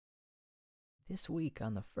This week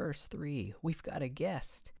on the first three, we've got a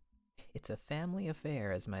guest. It's a family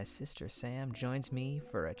affair as my sister Sam joins me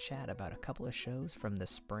for a chat about a couple of shows from the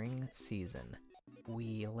spring season.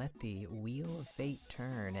 We let the wheel of fate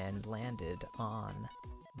turn and landed on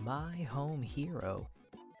My Home Hero,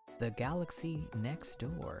 The Galaxy Next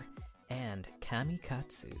Door, and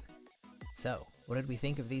Kamikatsu. So, what did we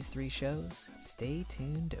think of these three shows? Stay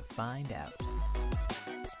tuned to find out.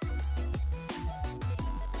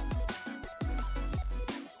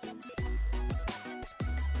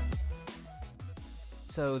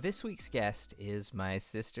 So this week's guest is my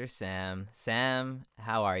sister Sam. Sam,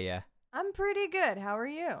 how are you? I'm pretty good. How are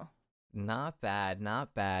you? Not bad,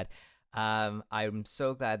 not bad. I'm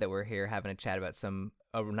so glad that we're here having a chat about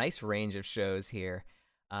a nice range of shows here.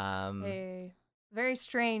 A very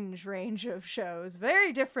strange range of shows,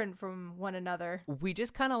 very different from one another. We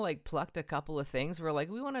just kind of like plucked a couple of things. We're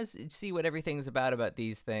like, we want to see what everything's about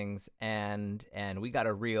these things, and we got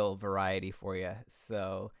a real variety for you.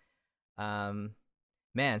 So,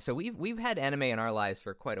 man, so we've had anime in our lives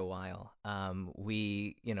for quite a while.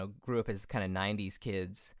 We grew up as kind of 90s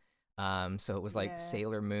kids. So it was like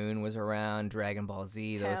Sailor Moon was around, Dragon Ball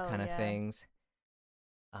Z, those kind of things.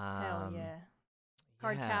 Hell yeah.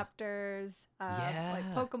 Card Captors.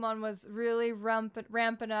 Like Pokemon was really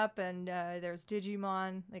ramping up, and there's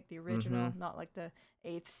Digimon, like the original, not like the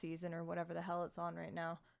 8th season or whatever the hell it's on right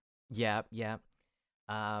now. Yeah.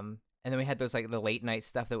 And then we had those like the late night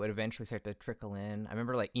stuff that would eventually start to trickle in. I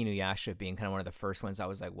remember like Inuyasha being kind of one of the first ones. I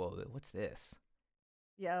was like, whoa, what's this?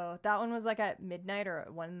 Yo, that one was like at midnight or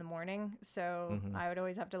at 1 a.m. So I would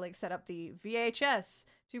always have to like set up the VHS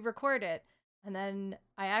to record it. And then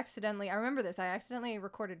I remember this, I accidentally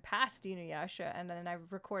recorded past Inuyasha, and then I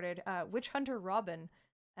recorded Witch Hunter Robin.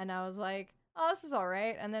 And I was like, oh, this is all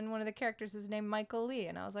right. And then one of the characters is named Michael Lee.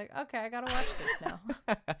 And I was like, okay, I got to watch this now.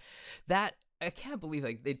 I can't believe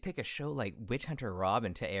like they'd pick a show like Witch Hunter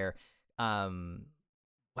Robin to air.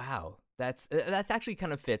 Wow, that's actually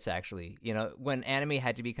kind of fits actually. You know, when anime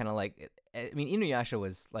had to be kind of like, I mean, Inuyasha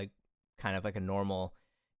was like kind of like a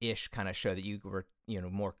normal-ish kind of show that you were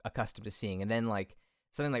more accustomed to seeing, and then like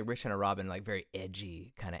something like Witch Hunter Robin, like very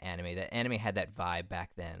edgy kind of anime. That anime had that vibe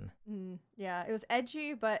back then. Yeah, it was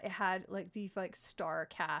edgy, but it had like the star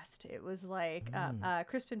cast. It was like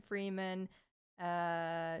Crispin Freeman,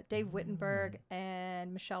 Dave Wittenberg,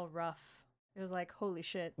 and Michelle Ruff. It was like, holy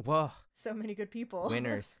shit. Whoa. So many good people.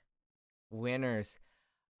 Winners.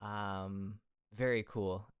 Very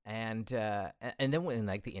cool. And then when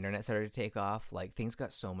like the internet started to take off, like things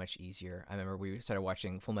got so much easier. I remember we started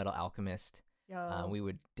watching Full Metal Alchemist. We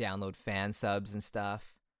would download fan subs and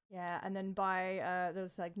stuff. Yeah, and then buy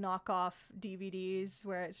those like knockoff DVDs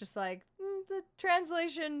where it's just like the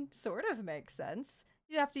translation sort of makes sense.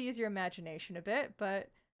 You'd have to use your imagination a bit, but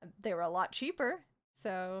they were a lot cheaper,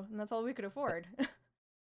 and that's all we could afford.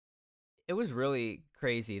 It was really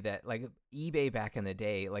crazy that like eBay back in the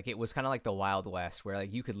day, like it was kind of like the Wild West, where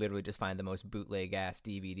like you could literally just find the most bootleg ass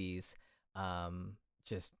DVDs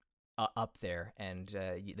just up there, and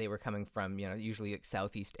they were coming from usually like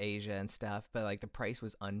Southeast Asia and stuff, but like the price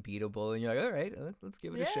was unbeatable, and you're like, all right, let's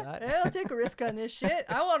give it a shot. I'll take a risk on this shit.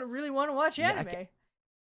 I really want to watch anime.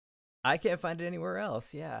 I can't find it anywhere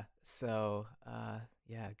else. Yeah. So,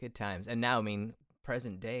 good times. And now, I mean,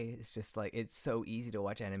 present day, it's just like, it's so easy to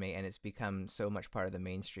watch anime, and it's become so much part of the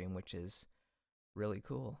mainstream, which is really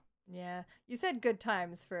cool. Yeah. You said good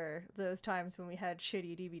times for those times when we had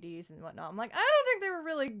shitty DVDs and whatnot. I'm like, I don't think they were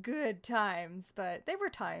really good times, but they were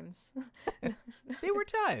times. They were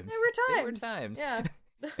times. They were times. Yeah.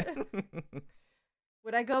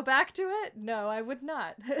 Would I go back to it? No, I would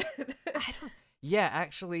not. Yeah,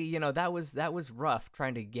 actually, that was rough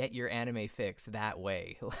trying to get your anime fix that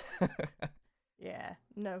way. Yeah,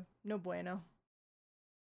 no bueno.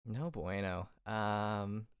 No bueno.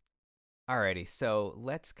 Alrighty, so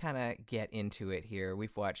let's kind of get into it here.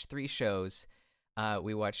 We've watched 3 shows.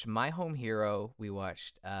 We watched My Home Hero, we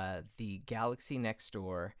watched The Galaxy Next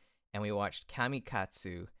Door, and we watched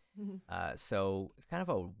Kamikatsu. So kind of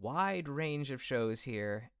a wide range of shows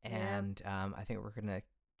here, and I think we're gonna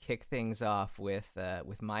kick things off with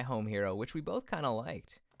My Home Hero, which we both kind of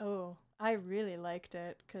liked. Oh, I really liked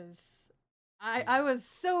it because I was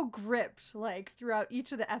so gripped like throughout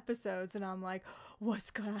each of the episodes, and I'm like, what's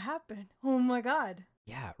gonna happen? Oh my god.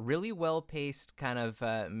 Yeah, really well paced kind of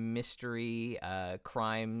mystery,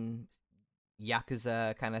 crime,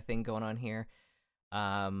 yakuza kind of thing going on here.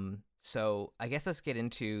 So I guess let's get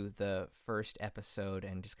into the first episode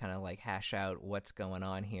and just kind of like hash out what's going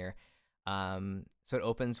on here. So it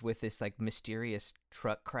opens with this like mysterious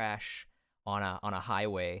truck crash on a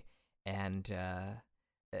highway, and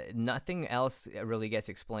nothing else really gets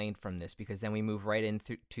explained from this, because then we move right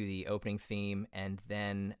into to the opening theme, and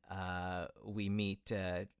then we meet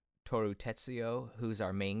Toru Tetsuyo, who's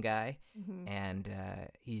our main guy, and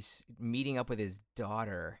he's meeting up with his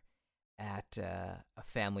daughter at a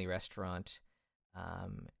family restaurant,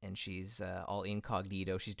 and she's all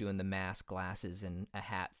incognito. She's doing the mask, glasses, and a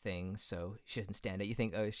hat thing, so she doesn't stand out. You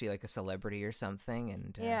think, oh, is she like a celebrity or something?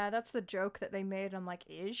 And yeah, that's the joke that they made. I'm like,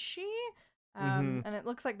 is she? And it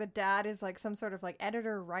looks like the dad is like some sort of like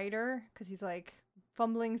editor writer, because he's like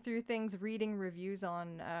fumbling through things, reading reviews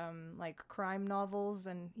on like crime novels,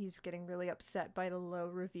 and he's getting really upset by the low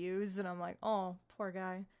reviews. And I'm like, oh, poor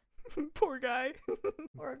guy. Poor guy.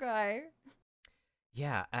 Poor guy.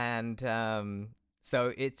 Yeah, and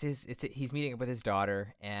so he's meeting up with his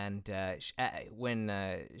daughter, and when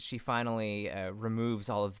she finally removes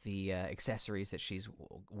all of the accessories that she's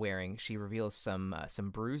wearing, she reveals some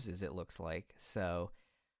bruises, it looks like. So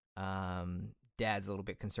Dad's a little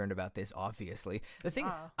bit concerned about this, obviously.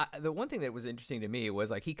 The one thing that was interesting to me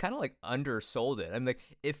was like he kind of like undersold it. I'm like,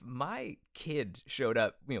 if my kid showed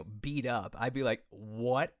up, beat up, I'd be like,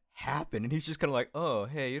 what happened? And he's just kind of like, oh,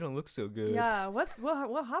 hey, you don't look so good. Yeah, what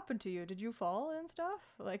happened to you? Did you fall and stuff?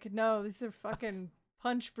 Like, no, these are fucking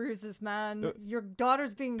punch bruises, man. Your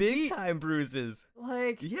daughter's being big time bruises.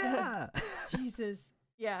 Like, yeah. Jesus.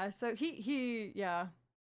 Yeah, so he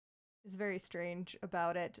is very strange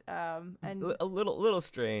about it. And a little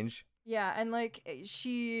strange. Yeah, and like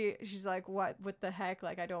she's like, what the heck?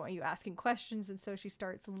 Like, I don't want you asking questions. And so she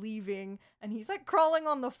starts leaving, and he's like crawling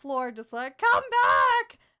on the floor, just like, come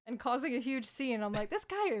back, and causing a huge scene. I'm like, this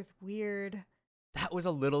guy is weird. That was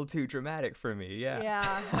a little too dramatic for me. Yeah.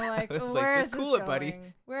 Yeah. I'm like, where is this going? Buddy.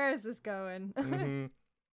 Where is this going?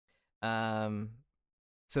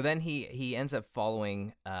 So then he ends up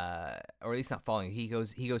following, or at least not following. He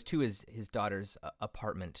goes to his daughter's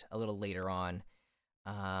apartment a little later on.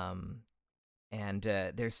 And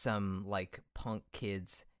there's some like punk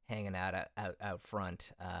kids hanging out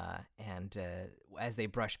front, and as they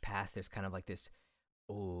brush past, there's kind of like this,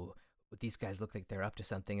 oh, these guys look like they're up to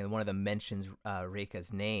something, and one of them mentions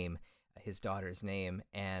Reika's name, his daughter's name,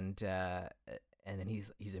 and then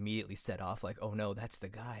he's immediately set off like, oh no, that's the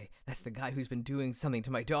guy who's been doing something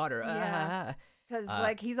to my daughter. Yeah, because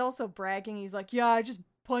like he's also bragging. He's like, yeah, I just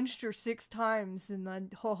punched her 6 times, and then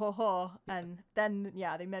ho, and then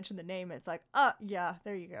they mention the name. It's like, yeah,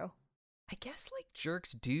 there you go. I guess like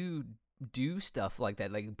jerks do stuff like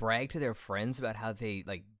that, like brag to their friends about how they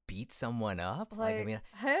like beat someone up. Like, I mean,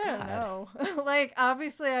 I don't know. Like,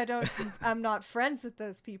 obviously I'm not friends with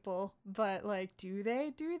those people, but like, do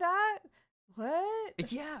they do that? What?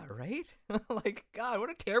 Yeah, right? Like, God, what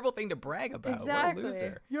a terrible thing to brag about. Exactly. What a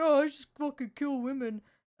loser. Yeah, I just fucking kill women.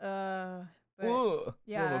 Whoa,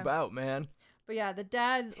 yeah. What about, man? But yeah, the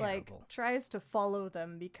dad like tries to follow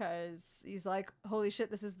them because he's like, holy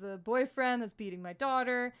shit, this is the boyfriend that's beating my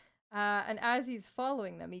daughter. And as he's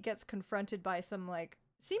following them, he gets confronted by some like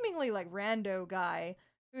seemingly like rando guy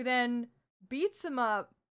who then beats him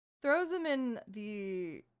up, throws him in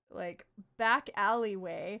the like back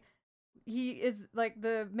alleyway. He is like,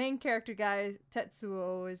 the main character guy,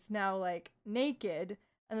 Tetsuo, is now like naked,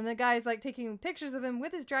 and then the guy's like taking pictures of him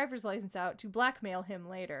with his driver's license out to blackmail him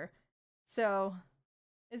later. So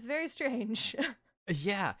it's very strange.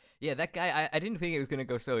 Yeah, that guy, I didn't think it was going to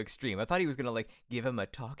go so extreme. I thought he was going to like give him a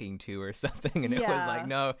talking to or something, and it was like,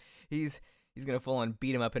 no, he's going to full on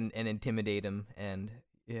beat him up and intimidate him, and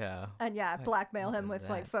blackmail him with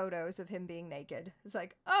like photos of him being naked. It's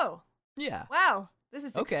like, oh, yeah, wow, this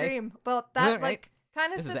is extreme. Well, that like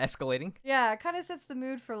kind of is escalating. Yeah, it kind of sets the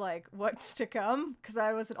mood for like what's to come, because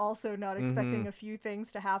I was also not expecting a few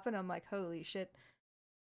things to happen. I'm like, holy shit.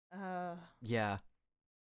 Yeah,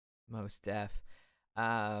 most def.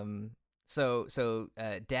 So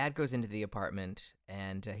Dad goes into the apartment,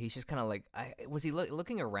 and he's just kind of like, was he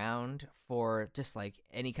looking around for just like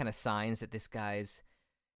any kind of signs that this guy's,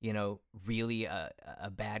 really a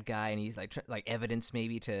bad guy, and he's like like evidence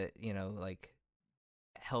maybe to like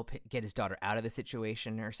help get his daughter out of the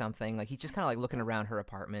situation or something. Like he's just kind of like looking around her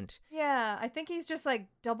apartment. Yeah, I think he's just like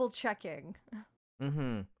double checking.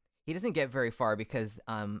 He doesn't get very far because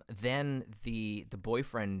then the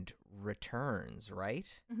boyfriend returns,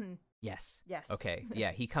 right? Yes. Okay.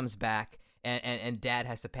 Yeah, he comes back, and Dad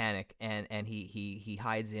has to panic, and he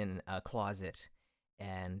hides in a closet,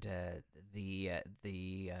 and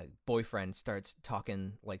the boyfriend starts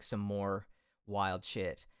talking like some more wild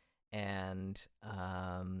shit. And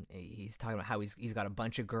he's talking about how he's got a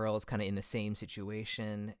bunch of girls kind of in the same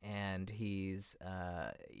situation, and he's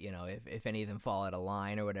if any of them fall out of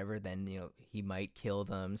line or whatever, then he might kill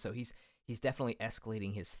them. So he's he's definitely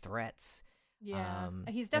escalating his threats. Yeah,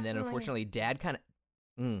 he's definitely. And then unfortunately, Dad kind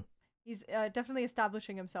of. He's definitely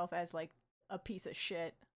establishing himself as like a piece of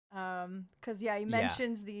shit. Because he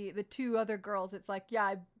mentions the two other girls. It's like, yeah,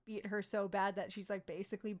 I beat her so bad that she's like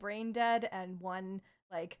basically brain dead, and one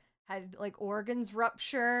like had like organs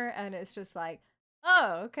rupture, and it's just like,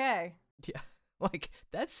 oh, okay. Yeah, like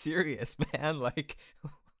that's serious, man. Like,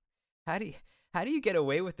 how do you get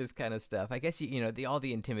away with this kind of stuff? I guess all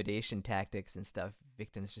the intimidation tactics and stuff.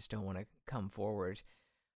 Victims just don't want to come forward,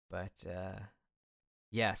 but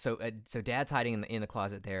yeah. So Dad's hiding in the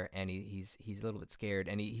closet there, and he's a little bit scared,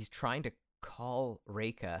 and he's trying to call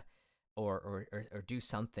Reika or do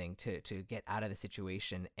something to get out of the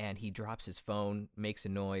situation, and he drops his phone, makes a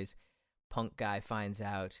noise. Punk guy finds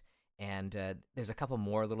out, and there's a couple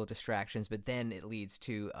more little distractions, but then it leads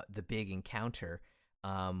to the big encounter.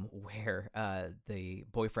 Where the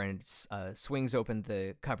boyfriend swings open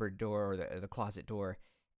the cupboard door or the closet door,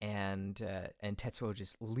 and Tetsuo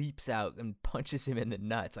just leaps out and punches him in the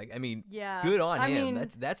nuts. Like, I mean, good on him.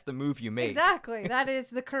 That's the move you make. Exactly. That is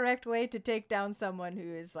the correct way to take down someone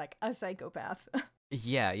who is like a psychopath.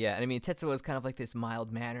 Yeah. And I mean, Tetsuo is kind of like this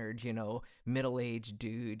mild-mannered, middle-aged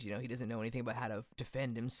dude. He doesn't know anything about how to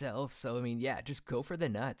defend himself. So, I mean, yeah, just go for the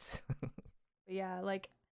nuts. Yeah, like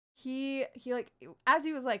he like as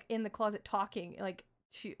he was like in the closet talking, like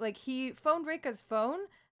he phoned Reika's phone,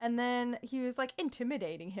 and then he was like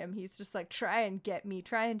intimidating him. He's just like, try and take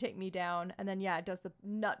me down, and then it does the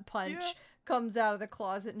nut punch, comes out of the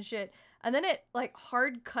closet and shit, and then it like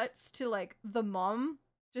hard cuts to like the mom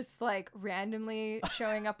just like randomly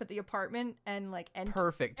showing up at the apartment and like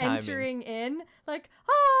perfect timing. Entering in like,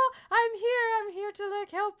 oh, I'm here to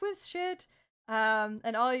like help with shit.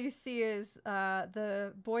 And all you see is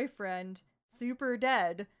the boyfriend super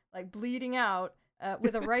dead, like bleeding out,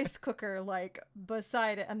 with a rice cooker like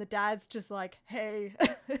beside it, and the dad's just like, hey.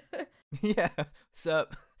 Yeah, what's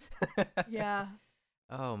up? Yeah.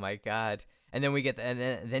 Oh my god. And then we get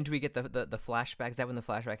then do we get the flashback? Is that when the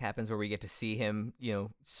flashback happens, where we get to see him,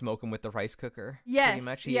 smoking with the rice cooker? Yes, pretty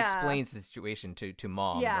much. He explains the situation to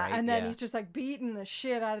Mom. Yeah, right? And then he's just like beating the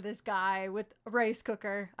shit out of this guy with a rice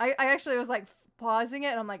cooker. I actually was like pausing it,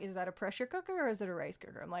 and I'm like, is that a pressure cooker or is it a rice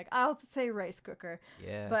cooker? I'm like, I'll say rice cooker.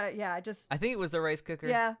 Yeah. But yeah, I think it was the rice cooker.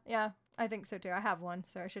 Yeah, I think so too. I have one,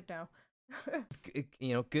 so I should know.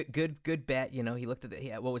 Good bet. He looked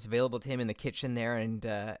at what was available to him in the kitchen there, and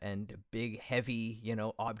a big heavy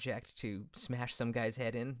object to smash some guy's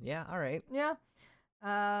head in. Yeah, all right. Yeah.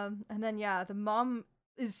 And then the mom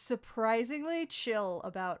is surprisingly chill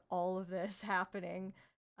about all of this happening.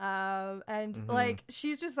 And like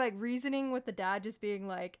she's just like reasoning with the dad, just being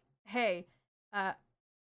like, hey,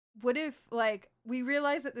 what if like we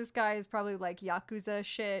realize that this guy is probably like Yakuza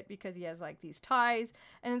shit because he has like these ties,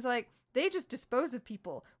 and it's like they just dispose of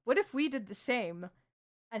people. What if we did the same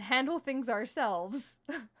and handle things ourselves?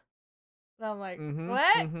 And I'm like,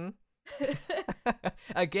 what?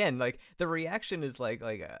 Again, like the reaction is like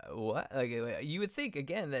what? Like you would think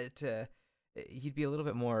again that he'd be a little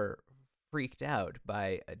bit more freaked out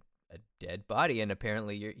by a dead body, and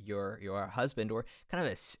apparently your husband, or kind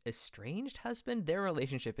of a estranged husband. Their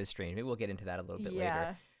relationship is strained. Maybe we'll get into that a little bit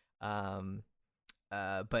later.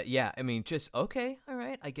 But yeah, I mean, just okay, all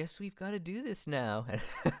right. I guess we've got to do this now.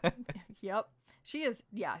 Yep. She is,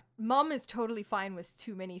 Mom is totally fine with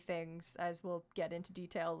too many things, as we'll get into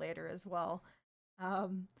detail later as well.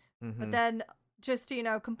 But then, just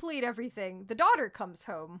to, complete everything, the daughter comes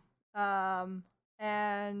home.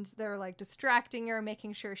 And they're, like, distracting her,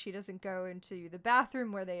 making sure she doesn't go into the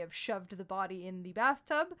bathroom where they have shoved the body in the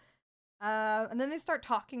bathtub. And then they start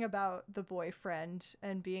talking about the boyfriend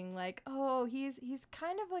and being like, oh, he's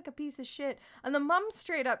kind of like a piece of shit. And the mom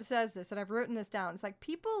straight up says this, and I've written this down. It's like,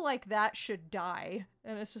 people like that should die.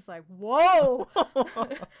 And it's just like, whoa!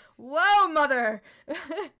 Whoa, mother!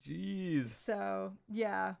 Jeez. So,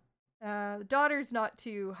 yeah. The daughter's not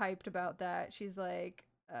too hyped about that. She's like,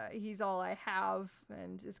 he's all I have,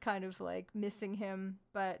 and is kind of like missing him.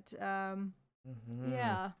 But,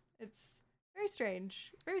 yeah, it's very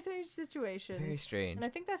strange situation. Very strange. And I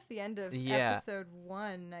think that's the end of episode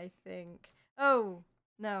 1, I think. Oh,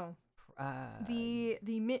 no. I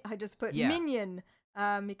just put Minion,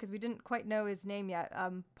 because we didn't quite know his name yet.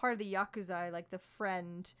 Part of the Yakuza, like the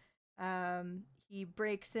friend, he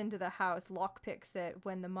breaks into the house, lockpicks it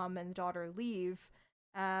when the mom and daughter leave,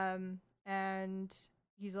 and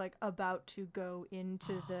he's like about to go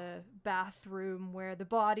into the bathroom where the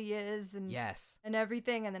body is, and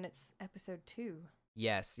everything, and then it's episode 2.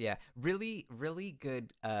 Yes, yeah. Really, really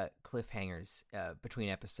good cliffhangers between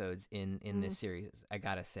episodes in this series, I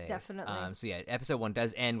gotta say. Definitely. So yeah, episode 1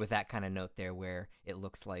 does end with that kind of note there where it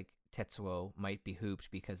looks like Tetsuo might be hooped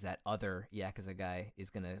because that other Yakuza guy is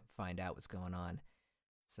gonna find out what's going on.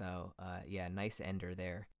 So yeah, nice ender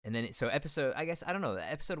there. And then so episode, I guess, I don't know,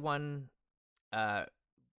 episode 1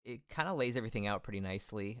 it kind of lays everything out pretty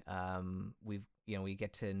nicely. We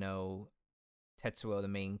get to know Tetsuo, the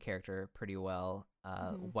main character, pretty well.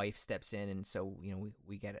 Wife steps in, and so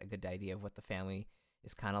we get a good idea of what the family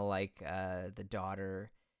is kind of like. The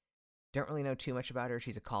daughter, don't really know too much about her.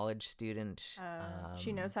 She's a college student.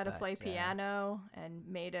 She knows how to play piano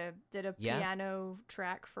and did a piano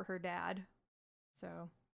track for her dad. So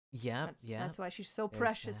that's why she's so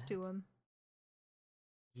precious to him.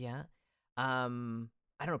 Yeah.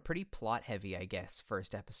 I don't know, pretty plot heavy, I guess.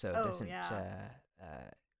 First episode doesn't.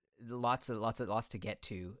 Lots to get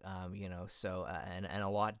to, so and a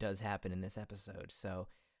lot does happen in this episode, so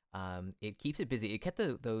it keeps it busy. It kept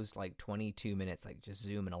those like 22 minutes like just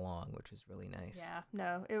zooming along, which was really nice. Yeah,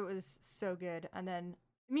 no, it was so good. And then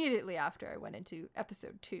immediately after I went into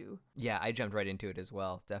episode 2. Yeah, I jumped right into it as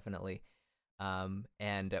well, definitely. And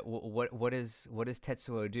what does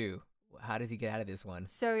Tetsuo do? How does he get out of this one?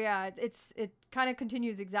 So yeah, it kind of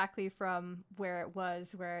continues exactly from where it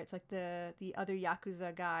was, where it's like the other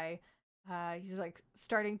Yakuza guy. He's like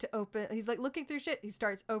starting to open. He's like looking through shit. He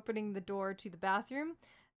starts opening the door to the bathroom,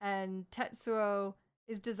 and Tetsuo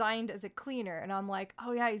is designed as a cleaner. And I'm like,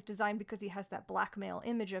 oh yeah, he's designed because he has that blackmail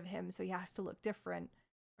image of him, so he has to look different,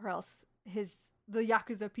 or else the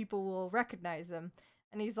Yakuza people will recognize him.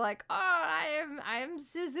 And he's like, oh, I'm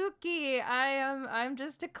Suzuki. I'm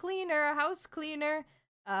just a cleaner, a house cleaner.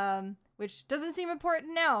 Which doesn't seem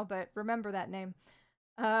important now, but remember that name.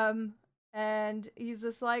 And he's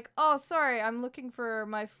just like, oh, sorry, I'm looking for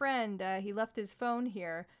my friend. He left his phone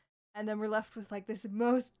here. And then we're left with like this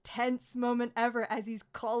most tense moment ever as he's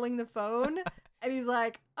calling the phone. And he's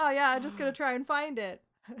like, oh yeah, I'm just gonna try and find it.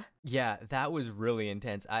 Yeah, that was really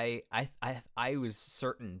intense. I was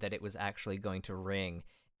certain that it was actually going to ring,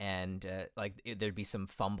 and there'd be some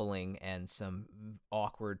fumbling and some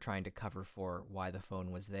awkward trying to cover for why the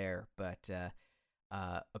phone was there. But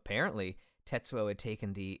apparently, Tetsuo had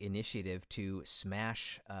taken the initiative to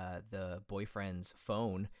smash the boyfriend's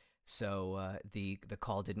phone, so the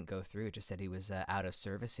call didn't go through. It just said he was out of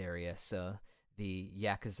service area. So the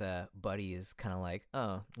Yakuza buddy is kind of like,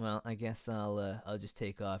 oh, well, I guess I'll just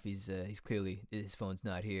take off. He's clearly, his phone's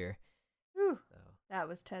not here. Whew, so, that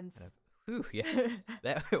was tense. Whew, yeah,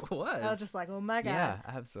 that it was. I was just like, oh my god. Yeah,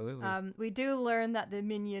 absolutely. We do learn that the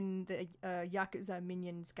Yakuza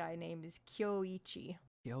minion's guy name is Kyoichi.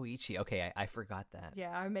 Kyoichi. Okay, I forgot that.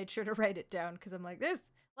 Yeah, I made sure to write it down because I'm like, there's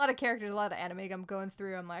a lot of characters, a lot of anime I'm going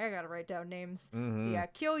through. I'm like, I gotta write down names. Mm-hmm. Yeah,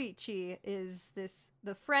 Kyoichi is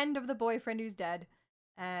the friend of the boyfriend who's dead,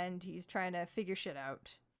 and he's trying to figure shit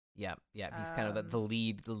out. Yeah. He's kind of the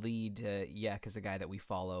lead Yakuza guy that we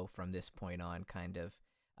follow from this point on, kind of.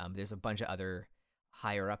 There's a bunch of other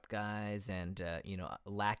higher up guys and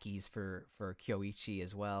lackeys for Kyoichi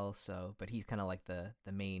as well. So, but he's kind of like the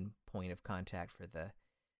main point of contact for the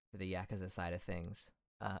Yakuza side of things.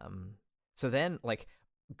 So then, like,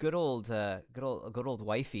 good old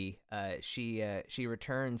wifey, she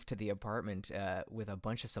returns to the apartment with a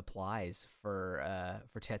bunch of supplies for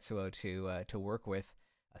Tetsuo to work with,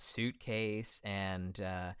 a suitcase and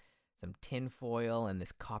some tin foil and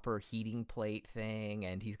this copper heating plate thing,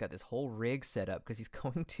 and he's got this whole rig set up because he's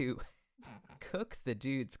going to cook the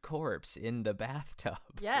dude's corpse in the bathtub.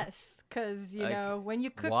 Yes, because when you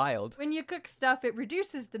cook stuff, it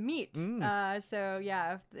reduces the meat. So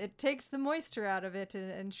yeah, it takes the moisture out of it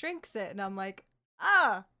and shrinks it. And I'm like,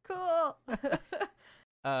 cool.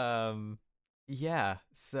 Yeah.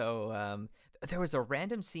 So there was a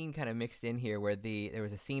random scene kind of mixed in here where there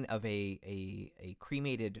was a scene of a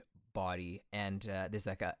cremated body, and there's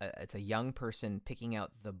like it's a young person picking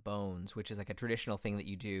out the bones, which is like a traditional thing that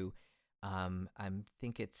you do.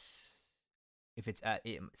 Think it's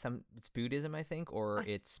Buddhism, I think, or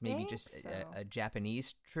it's maybe just a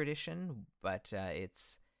Japanese tradition, but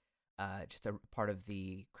it's just a part of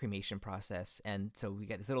the cremation process. And so we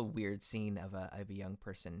get this little weird scene of a young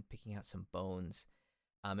person picking out some bones.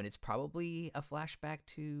 And it's probably a flashback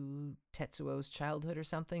to Tetsuo's childhood or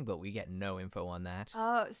something, but we get no info on that.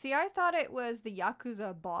 See, I thought it was the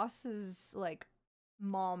Yakuza boss's, like,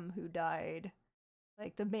 mom who died.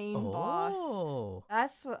 Like, the main boss.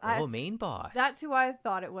 Main boss. That's who I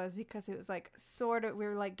thought it was, because it was, like, sort of, we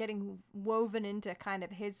were, like, getting woven into kind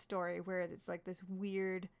of his story, where it's, like, this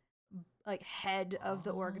weird, like, head of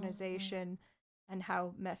the organization and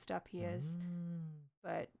how messed up he is.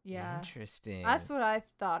 But yeah, Interesting. that's what I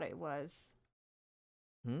thought it was.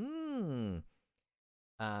 Um,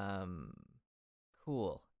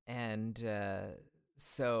 cool. And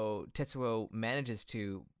so Tetsuo manages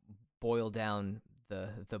to boil down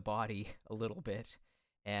the body a little bit,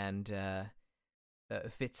 and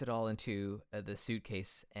fits it all into the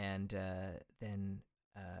suitcase, and then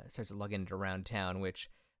starts lugging it around town. Which,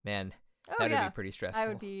 man, that'd be pretty stressful. I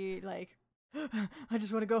would be like, I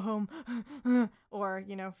just want to go home, or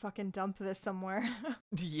fucking dump this somewhere.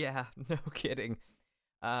 Yeah, no kidding.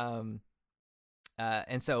 And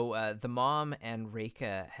so the mom and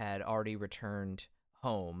Reika had already returned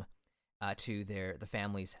home to the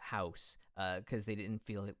family's house because they didn't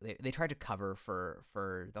feel they tried to cover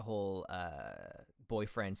for the whole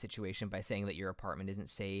boyfriend situation by saying that your apartment isn't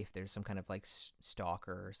safe. There's some kind of like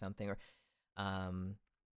stalker or something, or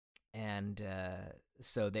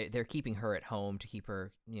so they're keeping her at home to keep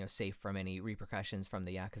her safe from any repercussions from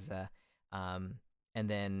the Yakuza. And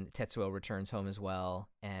then Tetsuo returns home as well,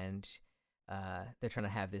 and they're trying to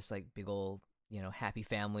have this like big old happy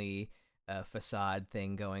family facade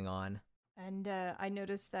thing going on. And I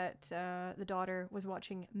noticed that the daughter was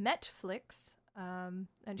watching Netflix, and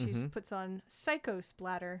she puts on Psycho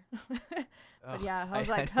Splatter. But yeah, I was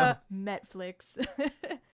like, Netflix.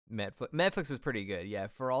 Netflix was pretty good, yeah,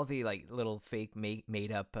 for all the like little fake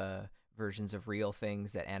made up versions of real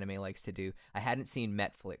things that anime likes to do. I hadn't seen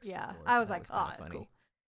Netflix before, so I was like, that's funny. Cool.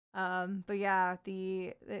 But yeah,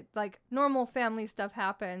 like normal family stuff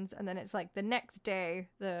happens, and then it's like the next day,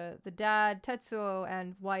 the dad, Tetsuo,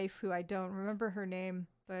 and wife, who I don't remember her name,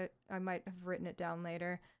 but I might have written it down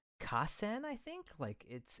later. Kasen, I think, like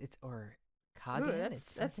it's or Kagen. Ooh,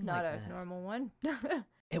 that's not a normal one.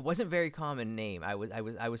 It wasn't a very common name. I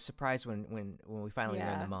was surprised when we finally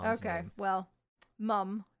learned the mom's name. Okay, well,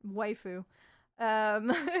 mom, waifu.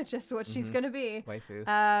 Just what she's gonna be.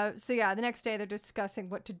 Waifu. So yeah, the next day they're discussing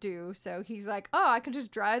what to do. So he's like, oh, I can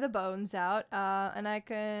just dry the bones out, and I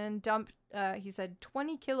can dump, he said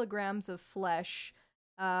 20 kilograms of flesh.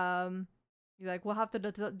 He's like, we'll have to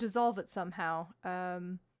dissolve it somehow.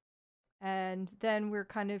 And then we're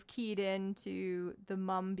kind of keyed into the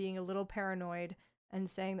mom being a little paranoid and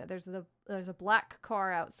saying that there's a black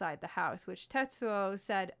car outside the house, which Tetsuo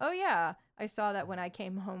said, oh yeah, I saw that when I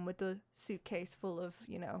came home with the suitcase full of,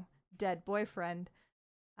 dead boyfriend.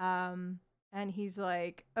 And he's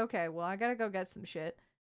like, okay, well, I gotta go get some shit.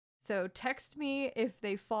 So text me if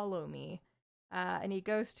they follow me. And he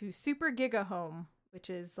goes to Super Giga Home, which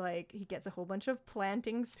is like, he gets a whole bunch of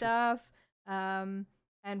planting stuff.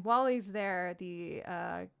 And while he's there, the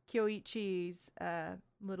Kyoichi's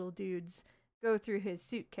little dudes go through his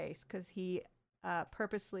suitcase because he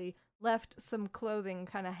purposely left some clothing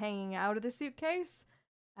kind of hanging out of the suitcase.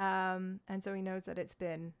 And so he knows that it's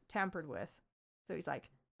been tampered with. So he's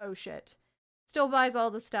like, oh shit. Still buys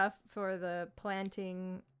all the stuff for the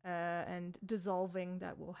planting and dissolving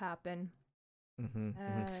that will happen.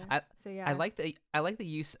 So yeah, I like the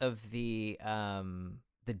use of the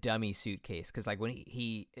dummy suitcase, because like when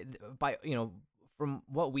he by from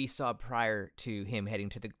what we saw prior to him heading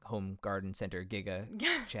to the home garden center, Giga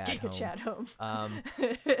Chad home.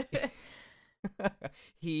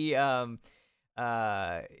 He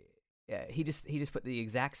just put the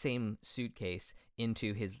exact same suitcase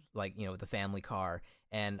into his, like, the family car,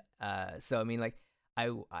 and so I mean, like,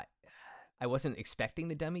 I wasn't expecting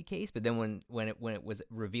the dummy case, but then when it was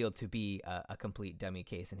revealed to be a complete dummy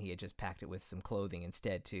case, and he had just packed it with some clothing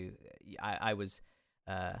instead, too, I was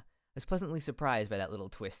pleasantly surprised by that little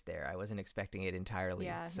twist there. I wasn't expecting it entirely.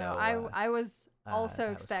 Yeah, so no, I was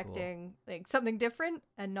also expecting cool. Like something different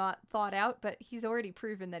and not thought out, but he's already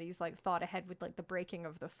proven that he's like thought ahead with like the breaking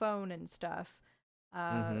of the phone and stuff.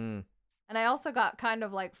 And I also got kind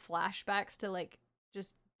of like flashbacks to like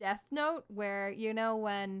just Death Note, where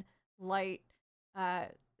when Light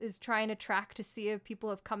is trying to track to see if people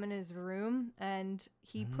have come in his room, and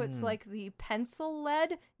he puts like the pencil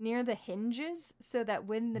lead near the hinges so that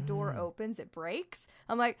when the door opens it breaks.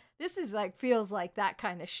 I'm like, this is like feels like that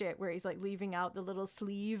kind of shit where he's like leaving out the little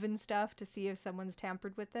sleeve and stuff to see if someone's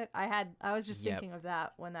tampered with it. I was just thinking of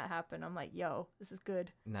that when that happened. I'm like, yo, this is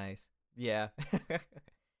good. Nice. Yeah.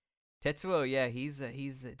 Tetsuo, yeah, he's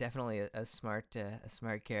definitely a smart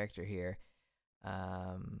character here.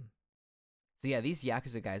 So yeah, these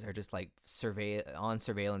Yakuza guys are just like on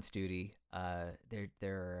surveillance duty.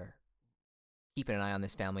 They're keeping an eye on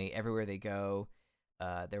this family everywhere they go.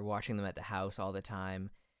 They're watching them at the house all the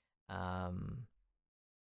time. And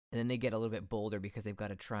then they get a little bit bolder because they've got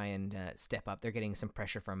to try and step up. They're getting some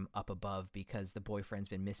pressure from up above because the boyfriend's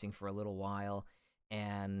been missing for a little while,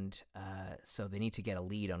 and so they need to get a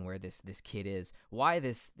lead on where this kid is. Why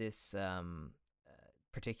this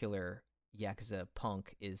particular Yakuza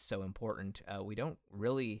punk is so important, we don't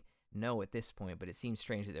really know at this point, but it seems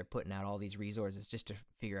strange that they're putting out all these resources just to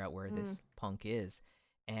figure out where this punk is.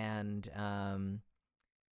 And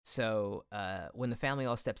so when the family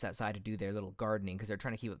all steps outside to do their little gardening, because they're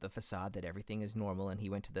trying to keep up the facade that everything is normal, and he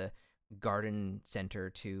went to the garden center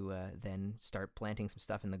to then start planting some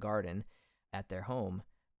stuff in the garden at their home,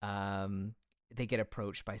 they get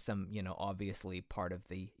approached by some, obviously part of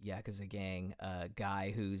the Yakuza gang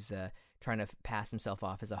guy who's trying to pass himself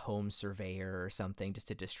off as a home surveyor or something just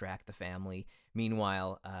to distract the family.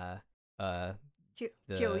 Meanwhile,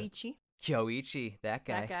 Kyoichi, that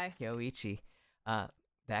guy.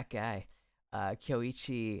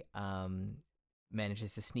 Kyoichi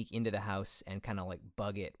manages to sneak into the house and kind of like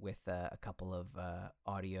bug it with a couple of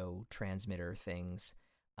audio transmitter things.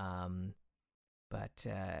 But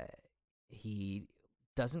he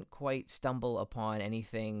doesn't quite stumble upon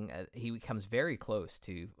anything. He comes very close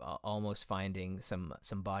to almost finding some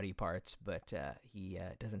body parts, but he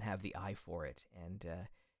doesn't have the eye for it, and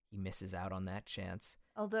he misses out on that chance.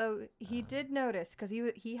 Although he did notice, because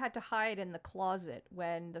he had to hide in the closet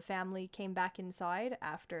when the family came back inside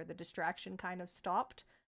after the distraction kind of stopped,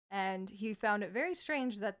 and he found it very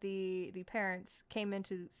strange that the parents came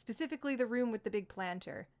into specifically the room with the big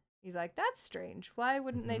planter. He's like, that's strange. Why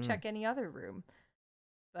wouldn't they check any other room?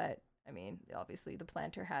 But, I mean, obviously the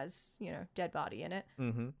planter has, dead body in it.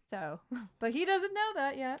 Mm-hmm. So, but he doesn't know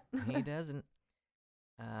that yet. He doesn't.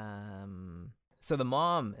 So the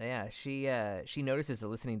mom, she notices a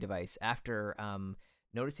listening device after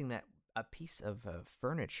noticing that a piece of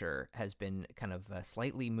furniture has been kind of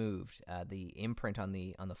slightly moved. The imprint on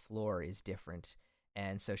the floor is different.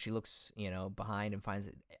 And so she looks, behind and finds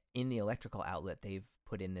that in the electrical outlet they've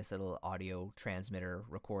put in this little audio transmitter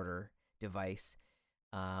recorder device.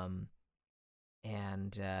 And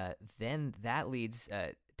then that leads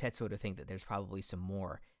Tetsuo to think that there's probably some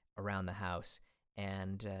more around the house.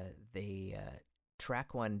 And they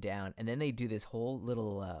track one down, and then they do this whole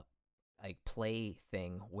little like play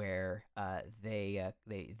thing where they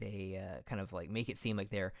kind of like make it seem like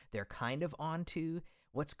they're kind of onto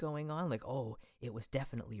what's going on, like, oh, it was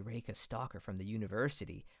definitely Reika Stalker from the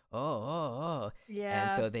university. Oh. Yeah.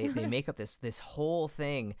 And so they make up this whole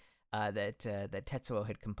thing that Tetsuo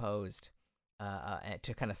had composed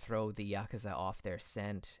to kind of throw the Yakuza off their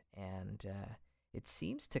scent, and it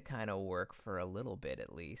seems to kind of work for a little bit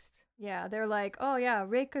at least. Yeah, they're like, oh yeah,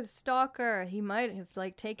 Reika's stalker. He might have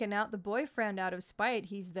like taken out the boyfriend out of spite.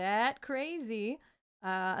 He's that crazy.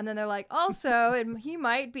 And then they're like, also, he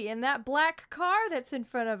might be in that black car that's in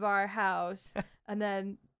front of our house. And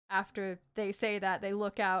then after they say that, they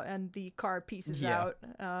look out and the car pieces out.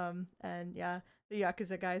 And yeah, the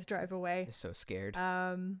Yakuza guys drive away. They're so scared.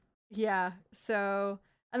 Yeah, so...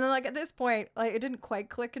 And then, like, at this point, like, it didn't quite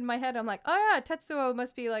click in my head. I'm like, oh, yeah, Tetsuo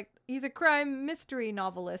must be, like, he's a crime mystery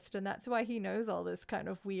novelist, and that's why he knows all this kind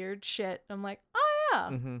of weird shit. I'm like, oh, yeah,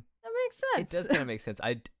 that makes sense. It does kind of make sense.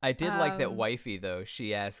 I did like that wifey, though.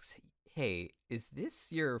 She asks, hey, is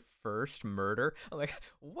this your first murder? I'm like,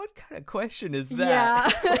 what kind of question is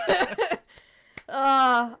that? Yeah.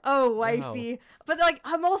 Oh, wifey. Oh. But, like,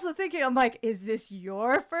 I'm also thinking, I'm like, is this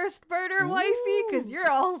your first murder, wifey? Because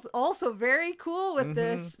you're also very cool with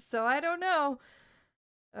this, so I don't know.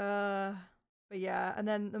 But yeah, and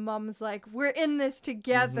then the mom's like, we're in this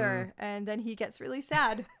together, and then he gets really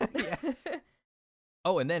sad.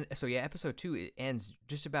 Oh, and then, so yeah, episode 2, it ends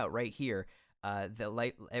just about right here.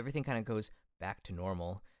 Everything kind of goes back to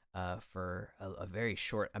normal. For a very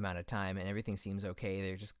short amount of time, and everything seems okay.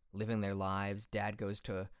 They're just living their lives. Dad goes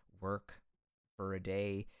to work for a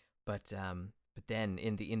day, but then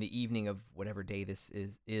in the evening of whatever day this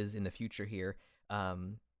is in the future here,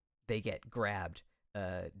 they get grabbed.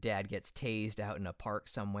 Dad gets tased out in a park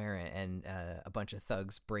somewhere, and a bunch of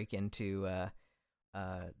thugs break into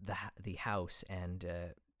the house and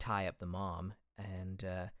tie up the mom,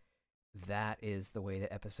 and that is the way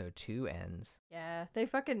that episode 2 ends. Yeah, they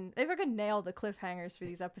fucking nailed the cliffhangers for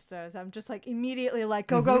these episodes. I'm just like immediately like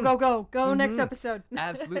go next episode.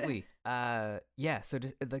 Absolutely. Yeah, so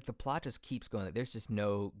just, like the plot just keeps going. Like, there's just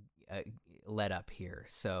no let up here.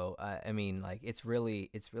 So I mean, like it's really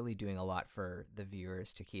doing a lot for the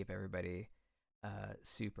viewers to keep everybody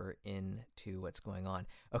super into what's going on.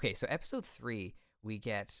 Okay, so episode 3, we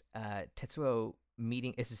get Tetsuo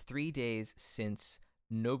meeting. This is 3 days since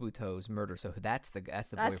Nobuto's murder, so that's the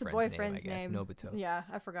boyfriend's name, I guess. Nobuto. Yeah,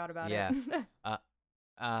 I forgot about it.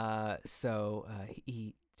 So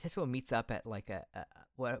Tetsuo meets up at like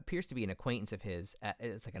what appears to be an acquaintance of his.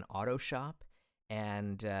 It's like an auto shop,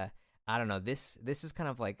 And I don't know. This is kind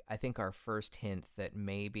of like, I think, our first hint that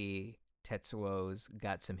maybe Tetsuo's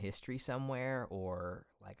got some history somewhere, or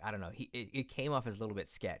like, I don't know. It came off as a little bit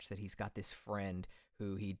sketch that he's got this friend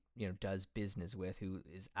who he does business with, who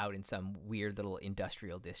is out in some weird little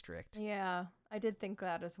industrial district. Yeah, I did think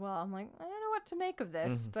that as well. I'm like, I don't know what to make of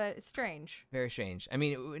this, but it's strange. Very strange. I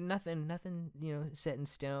mean, nothing set in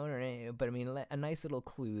stone or anything, but I mean, a nice little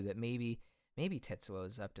clue that maybe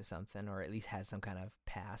Tetsuo's up to something, or at least has some kind of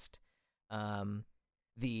past.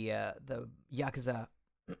 The Yakuza.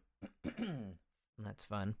 That's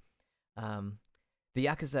fun. The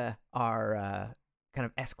Yakuza are kind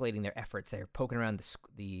of escalating their efforts. They're poking around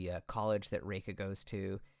the college that Reika goes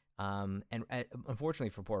to. And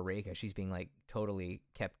unfortunately for poor Reika, she's being like totally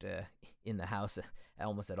kept in the house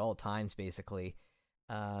almost at all times, basically.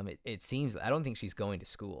 It seems, I don't think she's going to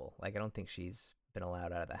school. Like, I don't think she's been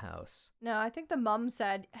allowed out of the house. No, I think the mom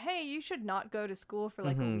said, hey, you should not go to school for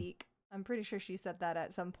like a week. I'm pretty sure she said that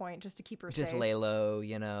at some point just to keep her safe. Just lay low,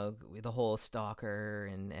 the whole stalker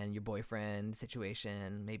and your boyfriend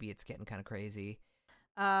situation. Maybe it's getting kind of crazy.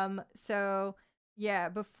 So yeah,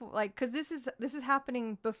 before, like, because this is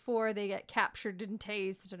happening before they get captured and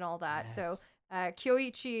tased and all that. Yes. So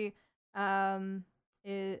Kyoichi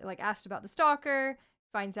is like asked about the stalker,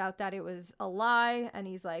 finds out that it was a lie, and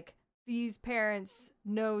he's like, these parents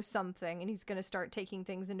know something, and he's gonna start taking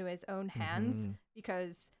things into his own hands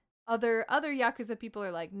because other Yakuza people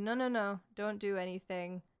are like, no, don't do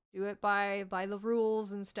anything. Do it by the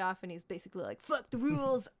rules and stuff. And he's basically like, fuck the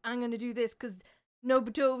rules. I'm gonna do this because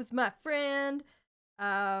Nobuto's my friend.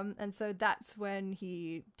 And so that's when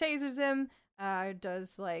he tasers him,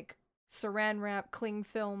 does like saran wrap cling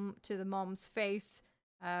film to the mom's face.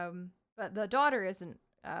 But the daughter isn't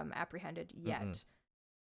apprehended yet.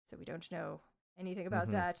 So we don't know anything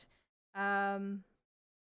about that.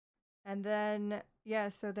 And then,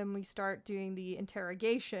 so then we start doing the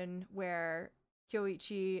interrogation where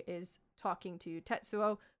Kyoichi is talking to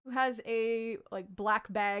Tetsuo, who has a like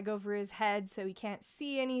black bag over his head so he can't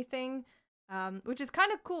see anything, which is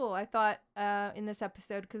kind of cool, I thought, in this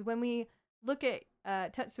episode, because when we look at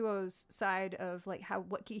Tetsuo's side of like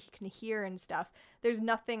what he can hear and stuff, there's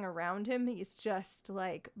nothing around him. He's just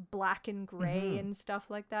like black and gray and stuff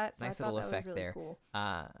like that. So nice I thought little that effect was really there. Cool.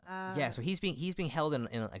 So he's being held in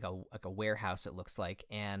like a warehouse, it looks like,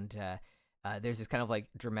 and there's this kind of like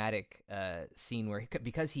dramatic scene where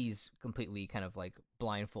because he's completely kind of like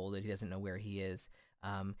blindfolded, he doesn't know where he is.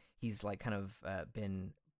 He's like kind of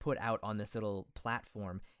been put out on this little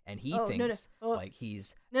platform, and he thinks like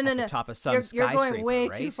he's at the top of some skyscraper. You're going way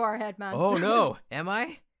right? too far ahead, man. Oh no, am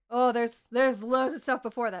I? Oh, there's loads of stuff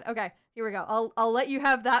before that. Okay, here we go. I'll let you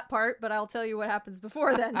have that part, but I'll tell you what happens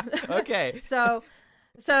before then. Okay. So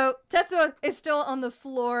Tetsuo is still on the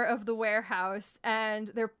floor of the warehouse, and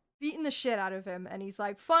they're beating the shit out of him, and he's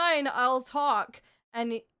like, fine, I'll talk.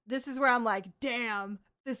 And this is where I'm like, damn,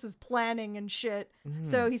 this was planning and shit.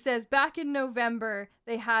 So he says, back in November,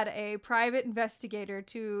 they had a private investigator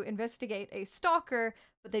to investigate a stalker,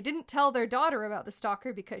 but they didn't tell their daughter about the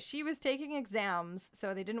stalker because she was taking exams,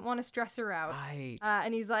 so they didn't want to stress her out. Right.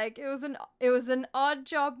 And he's like, it was an odd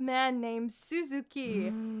job man named Suzuki,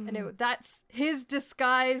 and that's his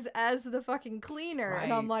disguise as the fucking cleaner. Right.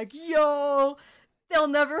 And I'm like, yo, they'll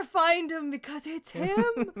never find him because it's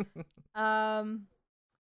him.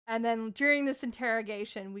 And then during this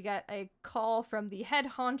interrogation, we get a call from the head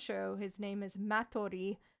honcho. His name is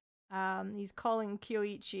Matori. He's calling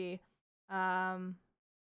Kyoichi. And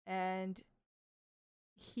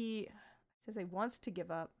he says he wants to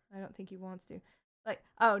give up. I don't think he wants to. Like,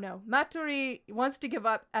 oh no. Matori wants to give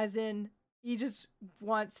up as in he just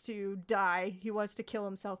wants to die. He wants to kill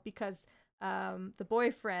himself because the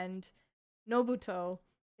boyfriend, Nobuto,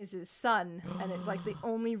 is his son, and it's like the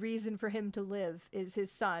only reason for him to live is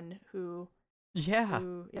his son who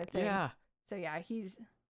So yeah, he's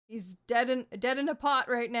dead in a pot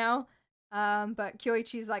right now. But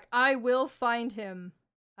Kyoichi's like, I will find him.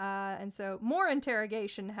 And so more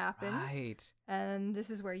interrogation happens. Right. And this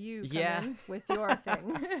is where you come in with your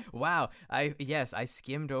thing. Wow. I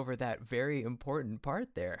skimmed over that very important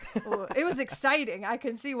part there. Well, it was exciting. I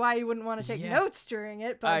can see why you wouldn't want to take notes during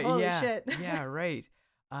it, but holy shit. Yeah, right.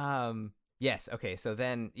 Yes, okay, so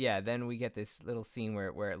then we get this little scene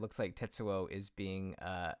where it looks like Tetsuo is being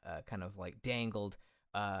kind of like dangled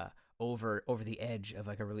over the edge of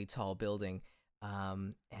like a really tall building,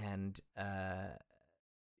 and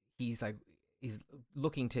he's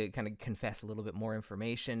looking to kind of confess a little bit more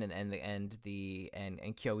information, and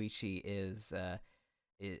Kyoichi is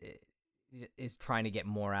trying to get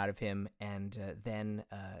more out of him, and then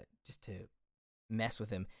just to mess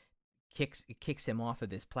with him, kicks him off of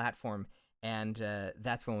this platform, and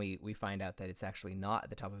that's when we find out that it's actually not at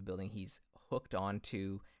the top of a building. He's hooked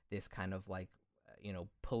onto this kind of like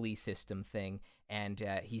pulley system thing, and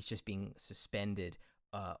he's just being suspended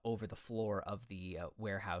over the floor of the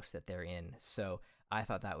warehouse that they're in. So I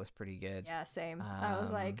thought that was pretty good. Yeah, same. I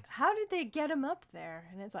was like, how did they get him up there?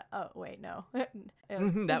 And it's like, oh wait, no. it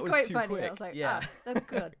was quite too funny. quick. I was like, yeah, that's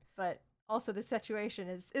good. But also the situation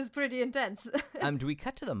is pretty intense. Do we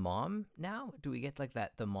cut to the mom now? Do we get like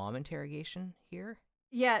the mom interrogation here?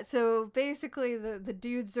 Yeah, so basically the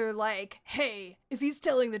dudes are like, hey, if he's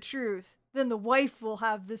telling the truth, then the wife will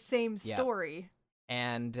have the same story.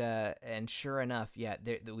 And sure enough,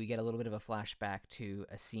 we get a little bit of a flashback to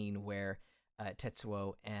a scene where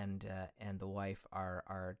Tetsuo and the wife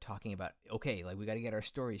are talking about, okay, like we got to get our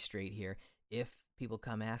story straight here. If people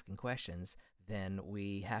come asking questions, then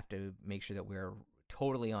we have to make sure that we're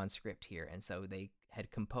totally on script here. And so they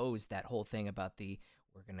had composed that whole thing about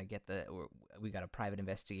we got a private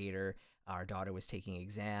investigator. Our daughter was taking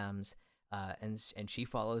exams, and she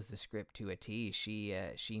follows the script to a T.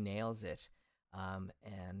 She nails it.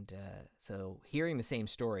 So hearing the same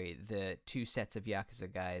story, the two sets of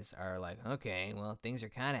Yakuza guys are like, okay, well, things are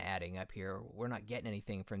kind of adding up here. We're not getting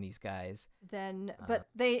anything from these guys. But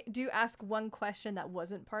they do ask one question that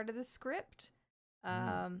wasn't part of the script.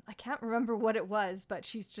 I can't remember what it was, but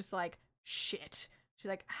she's just like, shit. She's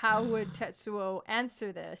like, how would Tetsuo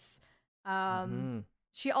answer this?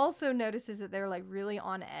 She also notices that they're like really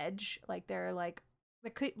on edge. Like they're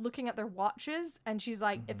looking at their watches, and she's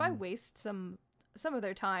like, if I waste some of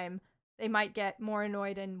their time, they might get more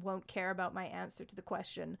annoyed and won't care about my answer to the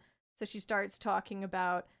question. So she starts talking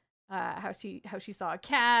about how she saw a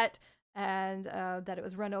cat, and that it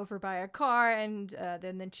was run over by a car, and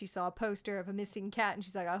then she saw a poster of a missing cat, and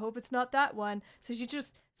she's like, I hope it's not that one. So she's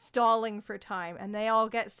just stalling for time, and they all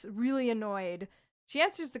get really annoyed. She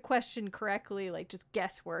answers the question correctly, like just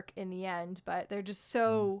guesswork in the end, but they're just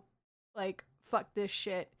so like, fuck this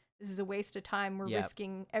shit. This is a waste of time. We're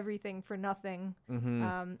risking everything for nothing.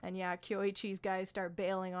 And yeah, Kyoichi's guys start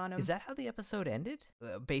bailing on him. Is that how the episode ended?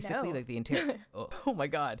 Basically, no. Like the entire. Oh my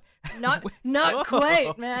god! Not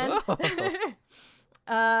quite, man.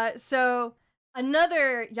 So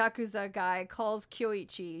another Yakuza guy calls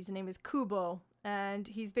Kyoichi. His name is Kubo, and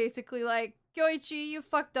he's basically like, Kyoichi, you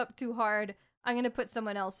fucked up too hard. I'm gonna put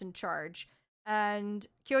someone else in charge. And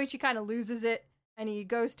Kyoichi kind of loses it. And he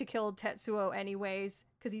goes to kill Tetsuo anyways,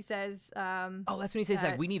 because he says... that's when he says,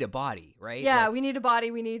 like, we need a body, right? Yeah, we need a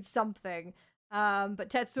body, we need something. But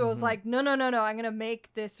Tetsuo's like, no, I'm going to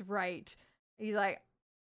make this right. He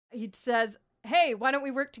says, hey, why don't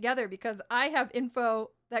we work together? Because I have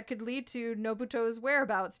info that could lead to Nobuto's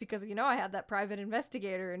whereabouts, because, I had that private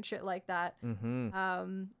investigator and shit like that.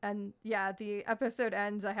 And yeah, the episode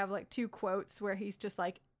ends, I have, like, 2 quotes where he's just,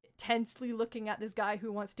 like, tensely looking at this guy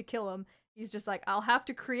who wants to kill him. He's just like, I'll have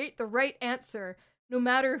to create the right answer, no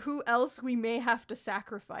matter who else we may have to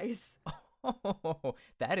sacrifice. Oh,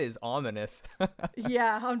 that is ominous.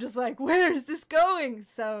 Yeah, I'm just like, where is this going?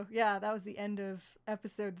 So yeah, that was the end of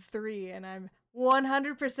episode 3, and I'm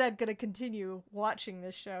 100% gonna continue watching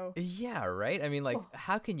this show. Yeah, right? I mean, like,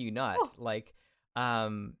 how can you not? Like,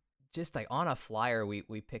 just like on a flyer,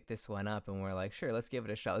 we picked this one up, and we're like, sure, let's give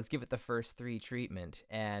it a shot. Let's give it the first 3 treatment,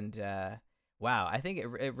 and wow, I think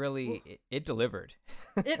it really it delivered.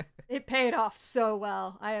 it paid off so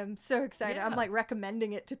well. I am so excited. Yeah. I'm like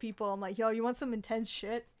recommending it to people. I'm like, yo, you want some intense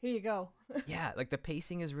shit? Here you go. Yeah, like the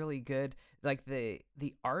pacing is really good. Like the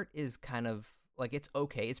art is kind of like, it's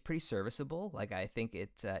okay. It's pretty serviceable. Like I think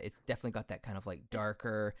it's definitely got that kind of like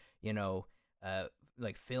darker,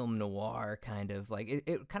 like film noir kind of like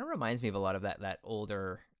it kind of reminds me of a lot of that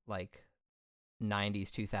older like 90s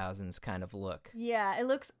 2000s kind of look. Yeah, it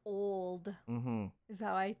looks old. Is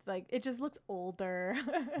how I like it. Just looks older.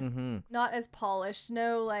 Not as polished,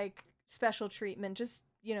 no like special treatment, just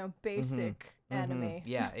basic anime.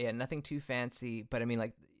 Yeah, nothing too fancy, but I mean,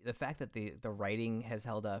 like the fact that the writing has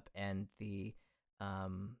held up, and the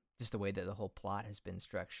just the way that the whole plot has been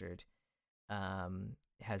structured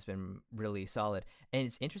has been really solid. And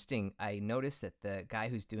it's interesting, I noticed that the guy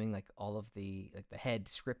who's doing like all of the like the head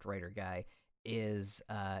script writer guy is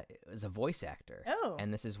a voice actor. Oh.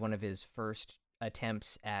 And this is one of his first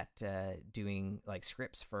attempts at doing like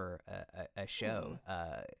scripts for a show,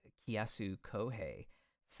 Kiyasu Kohei.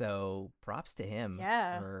 So props to him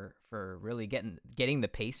for really getting the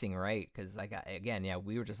pacing right, because like again,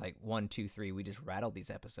 we were just like 1, 2, 3, we just rattled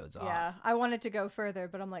these episodes off. Yeah, I wanted to go further,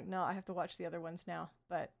 but I'm like, no, I have to watch the other ones now.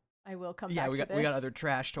 But I will come back to this. We got other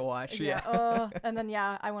trash to watch. And then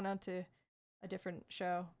I went on to a different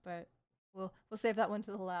show, but we'll save that one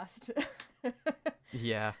to the last.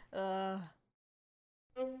 Yeah.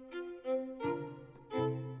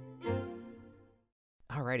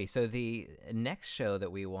 Alrighty, so the next show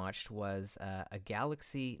that we watched was A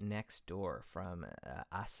Galaxy Next Door from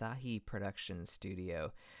Asahi Production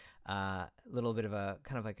Studio. A little bit of a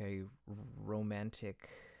kind of like a romantic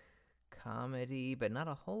comedy, but not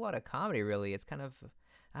a whole lot of comedy, really. It's kind of,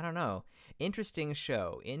 I don't know, interesting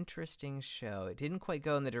show. It didn't quite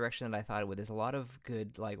go in the direction that I thought it would. There's a lot of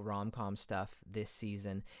good like rom-com stuff this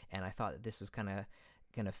season, and I thought that this was kind of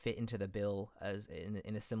gonna fit into the bill as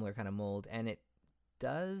in a similar kind of mold, and it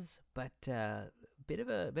does, but bit of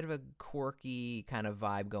a quirky kind of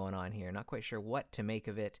vibe going on here. Not quite sure what to make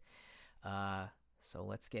of it. So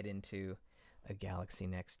let's get into A Galaxy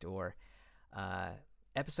Next Door.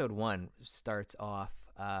 Episode 1 starts off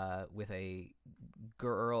with a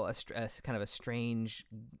girl, a kind of a strange,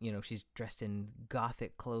 she's dressed in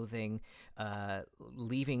gothic clothing,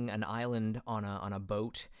 leaving an island on a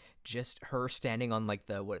boat. Just her standing on like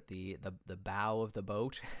the bow of the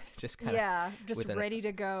boat, just kind of just ready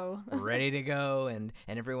to go, and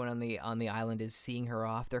everyone on the island is seeing her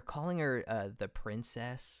off. They're calling her the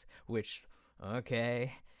princess, which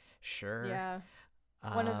okay, sure, yeah.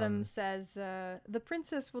 One of them says, the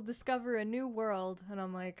princess will discover a new world. And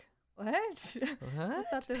I'm like, what? I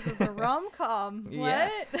thought this was a rom-com. Yeah.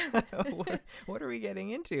 What are we getting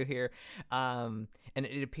into here? And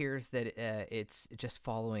it appears that it's just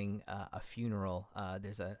following a funeral.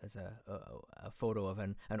 There's a photo of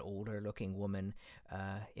an older looking woman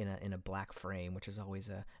in a black frame, which is always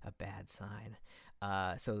a bad sign.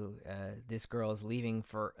 So this girl is leaving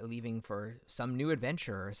for some new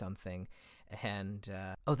adventure or something. And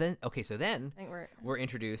so then we're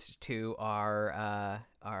introduced to our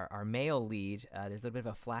male lead. There's a little bit of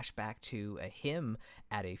a flashback to him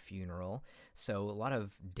at a funeral. So a lot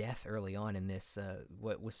of death early on in this.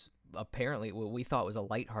 What was apparently what we thought was a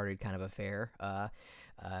lighthearted kind of affair.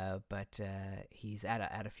 But he's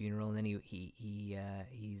at a funeral, and then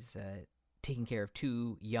he's taking care of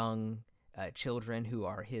 2 young children who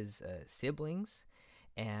are his siblings,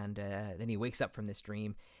 and then he wakes up from this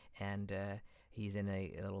dream. And he's in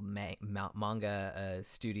a little manga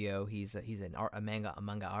studio. He's a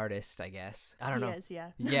manga artist, I guess. I don't know. He is,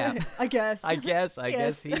 yeah. Yeah. I guess. I guess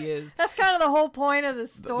he is. That's kind of the whole point of the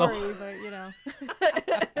story, but whatever.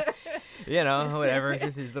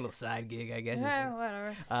 Just his little side gig, I guess. Yeah,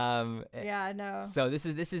 whatever. Yeah, I know. So this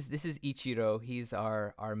is Ichiro. He's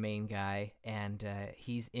our main guy, and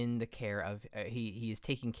he's in the care of he is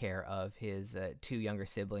taking care of his 2 younger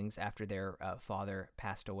siblings after their father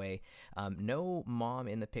passed away. No mom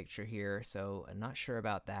in the picture here, so I'm not sure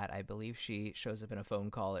about that. I believe she shows up in a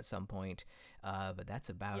phone call at some point, but that's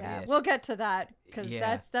about it. We'll get to that because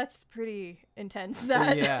that's pretty intense.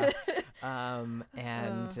 That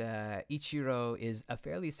Ichiro is a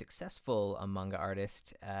fairly successful manga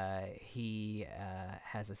artist. He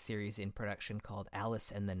has a series in production called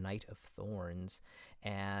Alice and the Knight of Thorns,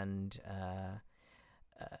 and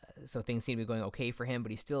so things seem to be going okay for him,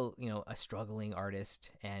 but he's still, a struggling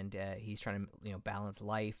artist, and he's trying to, balance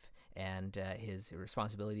life and his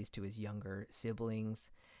responsibilities to his younger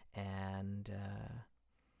siblings. And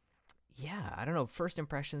I don't know. First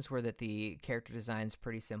impressions were that the character design's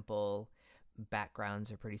pretty simple,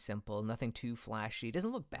 backgrounds are pretty simple, nothing too flashy. It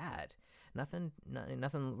doesn't look bad. Nothing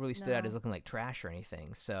really stood out as looking like trash or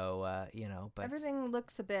anything. So, but everything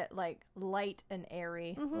looks a bit like light and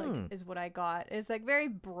airy, is what I got. It's like very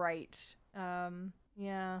bright.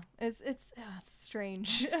 It's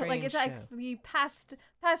strange. Like it's like the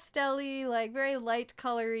pastel-y, like very light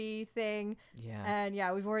colory thing. Yeah. And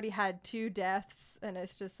we've already had 2 deaths, and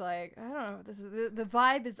it's just like, I don't know. This is the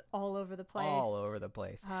vibe is all over the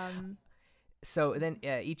place. So then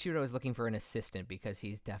Ichiro is looking for an assistant because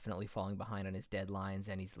he's definitely falling behind on his deadlines,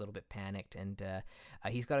 and he's a little bit panicked. And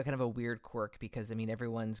he's got a kind of a weird quirk because,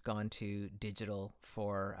 everyone's gone to digital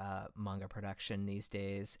for manga production these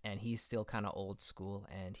days, and he's still kind of old school,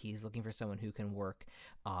 and he's looking for someone who can work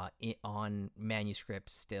on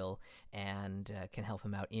manuscripts still and can help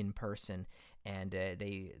him out in person. And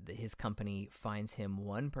his company finds him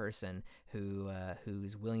one person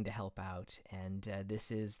who's willing to help out, and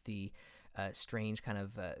this is the strange kind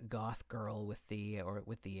of goth girl with the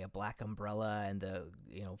black umbrella and the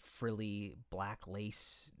frilly black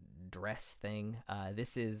lace dress thing.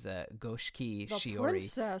 This is Goshiki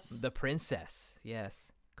Shiori, the princess.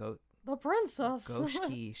 Yes, the princess.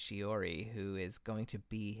 Goshiki Shiori, who is going to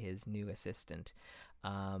be his new assistant.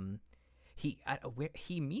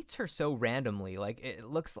 He meets her so randomly. Like it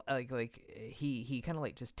looks like he kind of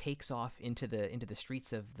like just takes off into the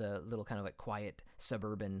streets of the little kind of like quiet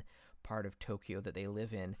suburban part of Tokyo that they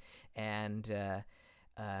live in, and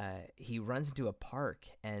he runs into a park,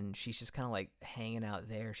 and she's just kind of like hanging out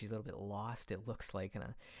there. She's a little bit lost, it looks like, and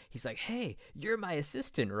he's like, "Hey, you're my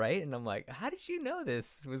assistant, right?" And I'm like, "How did you know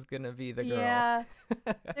this was gonna be the girl?" Yeah,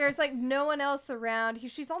 there's like no one else around.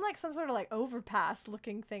 She's on like some sort of like overpass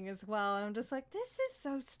looking thing as well, and I'm just like, this is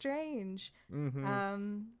so strange.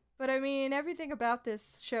 But I mean, everything about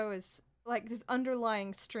this show is like this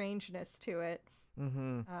underlying strangeness to it.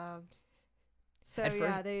 So at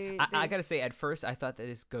yeah, first, I gotta say, at first I thought that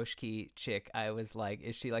this Goshiki chick, I was like,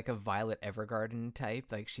 is she like a Violet Evergarden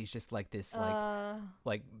type? Like she's just like this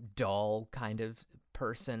like doll kind of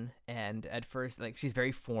person. And at first, like, she's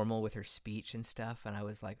very formal with her speech and stuff, and I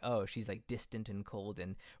was like, oh, she's like distant and cold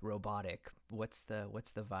and robotic. What's the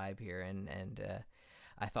vibe here? And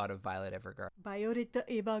I thought of Violet Evergarden. Violet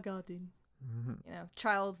Evergarden. You know,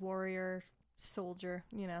 child warrior, soldier,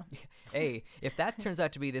 you know. Hey, if that turns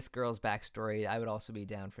out to be this girl's backstory, I would also be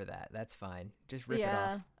down for that. That's fine. Just rip it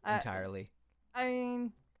off entirely. I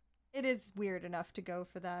mean, it is weird enough to go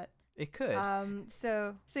for that. It could.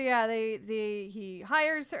 So yeah, he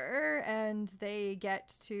hires her, and they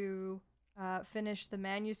get to finish the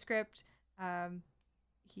manuscript.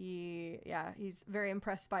 He's very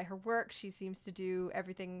impressed by her work. She seems to do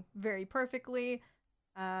everything very perfectly.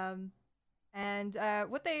 And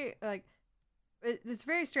what they like, it's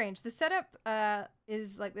very strange. The setup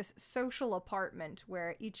is like this social apartment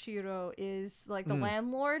where Ichiro is like the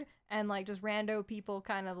landlord, and like just rando people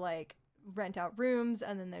kind of like rent out rooms,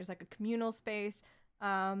 and then there's like a communal space,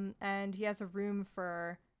 and he has a room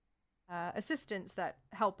for assistants that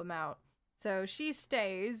help him out. So she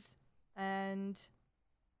stays and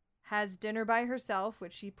has dinner by herself,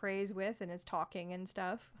 which she prays with and is talking and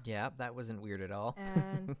stuff. Yeah, that wasn't weird at all.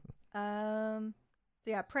 And so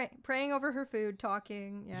yeah, praying over her food,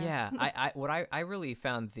 talking. Yeah. Yeah, I really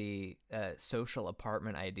found the social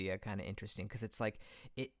apartment idea kind of interesting, because it's like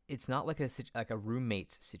it's not like a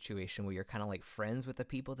roommates situation where you're kind of like friends with the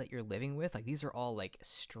people that you're living with. Like these are all like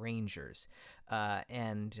strangers,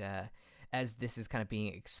 and as this is kind of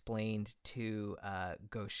being explained to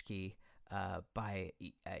Goshiki by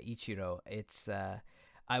Ichiro, it's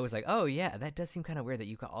I was like, oh yeah, that does seem kind of weird that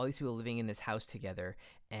you got all these people living in this house together,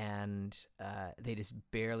 and they just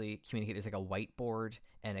barely communicate. There's like a whiteboard,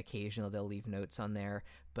 and occasionally they'll leave notes on there,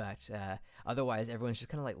 but otherwise everyone's just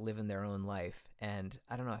kind of like living their own life. And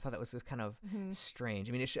I don't know, I thought that was just kind of strange.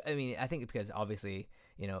 I mean, I think because obviously,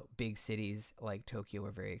 you know, big cities like Tokyo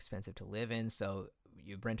are very expensive to live in, so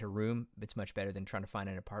you rent a room, it's much better than trying to find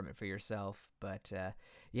an apartment for yourself. But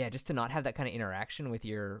yeah, just to not have that kind of interaction with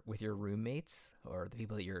your roommates or the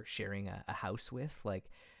people that you're sharing a house with, like,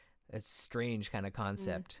 it's a strange kind of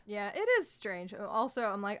concept. Yeah, it is strange. Also,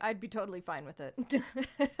 I'm like, I'd be totally fine with it.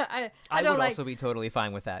 I would also be totally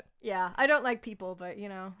fine with that. Yeah, I don't like people, but you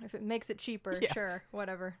know, if it makes it cheaper, sure,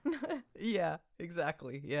 whatever. Yeah,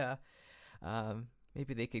 exactly. Yeah,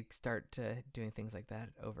 maybe they could start doing things like that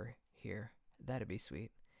over here. That'd be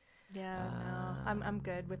sweet. Yeah, no, I'm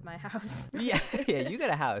good with my house. yeah, you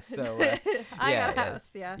got a house, so I got a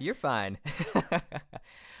house. Yeah, you're fine.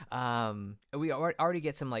 We already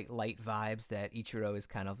get some like light vibes that Ichiro is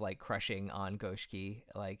kind of like crushing on Goshiki.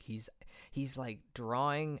 Like he's like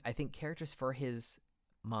drawing, I think, characters for his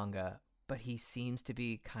manga, but he seems to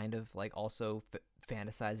be kind of like also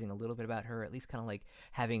fantasizing a little bit about her, at least kind of like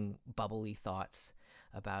having bubbly thoughts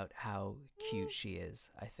about how cute she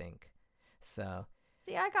is, I think. So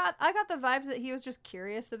see, I got the vibes that he was just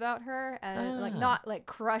curious about her, and like not like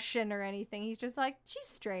crushing or anything. He's just like, she's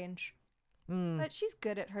strange, but she's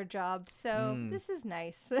good at her job, so this is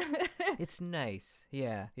nice. It's nice.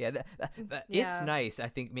 Yeah. It's nice. I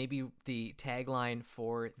think maybe the tagline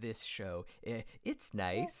for this show, it's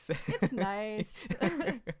nice. It's nice.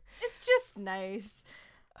 It's just nice.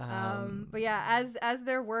 But yeah, as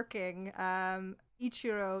they're working,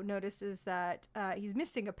 Ichiro notices that he's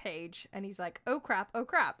missing a page, and he's like, oh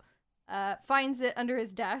crap. Finds it under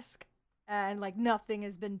his desk, and like nothing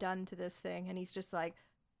has been done to this thing, and he's just like,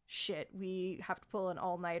 shit, we have to pull an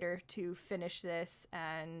all-nighter to finish this.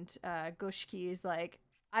 And Goshiki is like,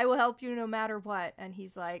 I will help you no matter what. And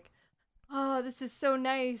he's like, oh, this is so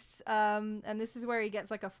nice. And this is where he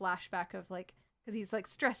gets like a flashback of like, because he's like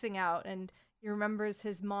stressing out, and he remembers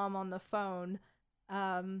his mom on the phone.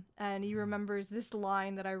 And he remembers this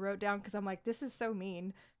line that I wrote down, because I'm like, this is so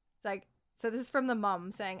mean. It's like, so this is from the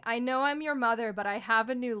mom saying, I know I'm your mother, but I have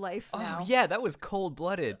a new life now. Oh, yeah, that was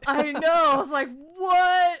cold-blooded. I know. I was like,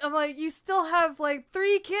 what? I'm like, you still have like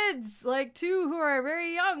 3 kids, like 2 who are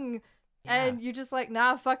very young. Yeah. And you're just like,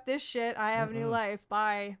 nah, fuck this shit. I have a new life.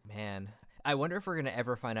 Bye. Man, I wonder if we're going to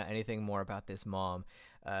ever find out anything more about this mom.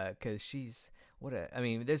 because she's I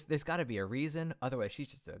mean, there's got to be a reason. Otherwise, she's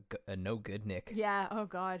just a no good Nick. Yeah. Oh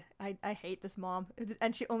God, I hate this mom,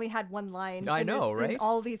 and she only had one line. I know, right? In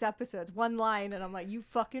all these episodes, one line, and I'm like, you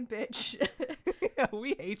fucking bitch.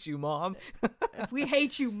 We hate you, mom. We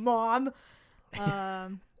hate you, mom.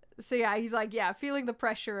 So yeah, he's like, yeah, feeling the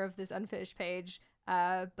pressure of this unfinished page.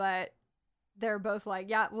 But they're both like,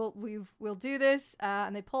 yeah, we'll do this.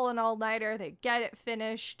 And they pull an all-nighter. They get it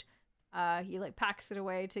finished. He like packs it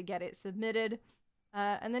away to get it submitted.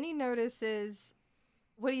 And then he notices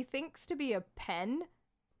what he thinks to be a pen,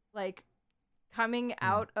 like coming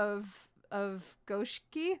out of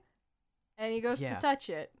Goshki, and he goes to touch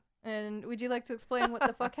it. And would you like to explain what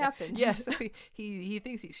the fuck happens? Yes, he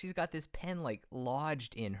thinks she's got this pen like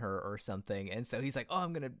lodged in her or something, and so he's like, "Oh,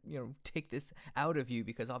 I'm gonna take this out of you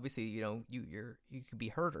because obviously you could be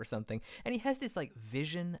hurt or something." And he has this like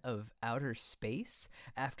vision of outer space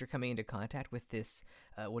after coming into contact with this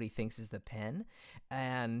what he thinks is the pen,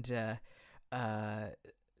 and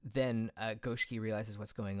then Goshki realizes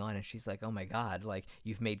what's going on, and she's like, "Oh my god, like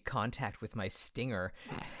you've made contact with my stinger."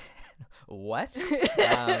 What?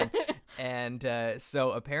 And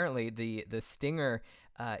so apparently the stinger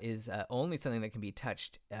is only something that can be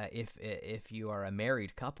touched if you are a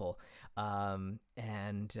married couple, and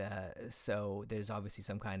so there's obviously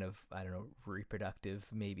some kind of, I don't know, reproductive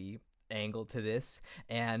maybe angle to this,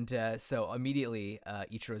 and so immediately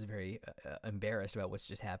Ichiro is very embarrassed about what's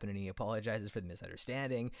just happened, and he apologizes for the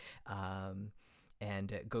misunderstanding,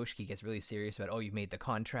 and Goshki gets really serious about, oh, you've made the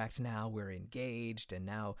contract now, we're engaged, and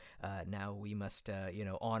now we must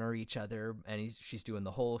honor each other, and she's doing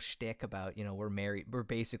the whole shtick about we're married, we're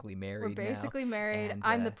basically married and,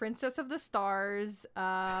 I'm the princess of the stars.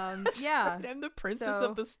 Yeah. I'm the princess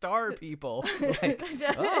of the star people. Like,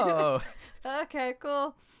 oh. Okay,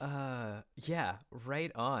 cool. Yeah,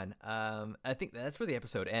 right on. I think that's where the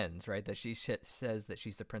episode ends, right? That she says that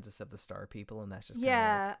she's the princess of the star people, and that's just kind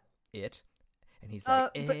of like it. And he's like,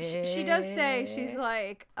 but she does say, she's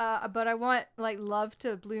like, but I want like love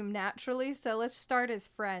to bloom naturally, so let's start as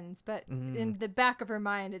friends. But in the back of her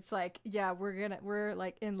mind, it's like, yeah, we're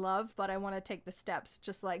like in love, but I want to take the steps,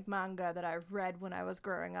 just like manga that I've read when I was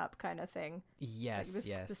growing up, kind of thing. Yes, like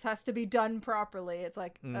yes. This has to be done properly. It's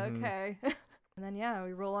like, okay. And then yeah,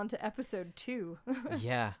 we roll on to episode 2.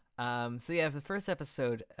 Yeah. So yeah, the first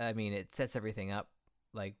episode, I mean, it sets everything up.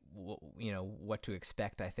 Like, what to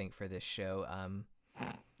expect, I think, for this show.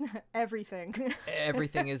 Everything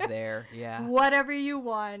is there. Yeah. Whatever you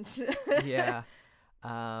want. Yeah.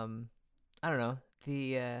 I don't know.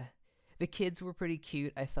 The kids were pretty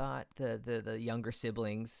cute, I thought. The younger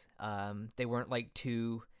siblings. They weren't like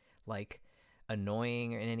too like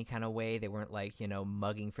annoying or in any kind of way. They weren't like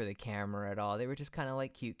mugging for the camera at all. They were just kind of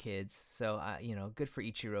like cute kids. So good for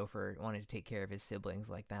Ichiro for wanting to take care of his siblings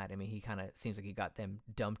like that. I mean, he kind of seems like he got them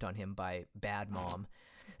dumped on him by bad mom.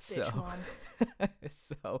 Bitch mom.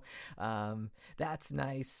 So that's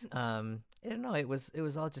nice. I don't know, it was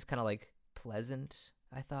all just kind of like pleasant,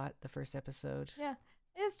 I thought, the first episode. Yeah,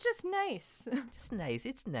 it's just nice. Just nice.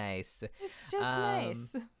 It's nice. It's just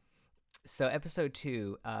nice. So episode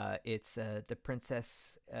 2, it's the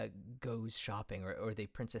princess goes shopping, or the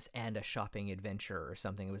princess and a shopping adventure or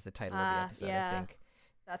something. It was the title of the episode, yeah. I think.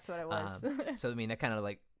 That's what it was. So I mean, that kind of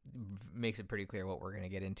like makes it pretty clear what we're going to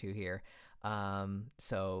get into here.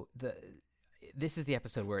 So this is the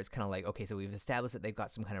episode where it's kind of like, okay, so we've established that they've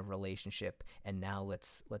got some kind of relationship, and now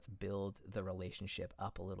let's build the relationship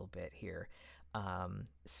up a little bit here.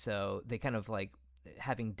 So they kind of like,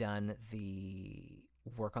 having done the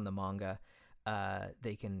work on the manga,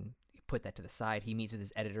 they can put that to the side. He meets with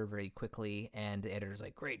his editor very quickly, and the editor's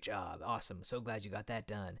like, great job, awesome, so glad you got that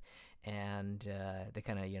done. And they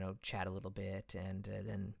kind of chat a little bit, and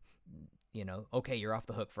then okay, you're off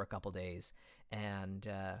the hook for a couple days. And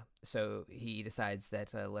so he decides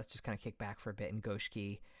that let's just kind of kick back for a bit. And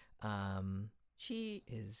Goshki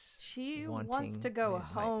she wants to go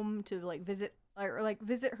home to like visit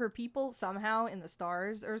her people somehow in the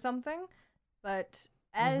stars or something. But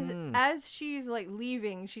as she's like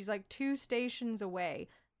leaving, she's like 2 stations away.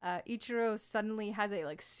 Ichiro suddenly has a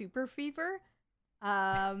like super fever.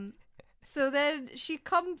 So then she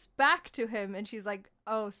comes back to him and she's like,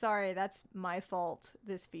 oh, sorry, that's my fault,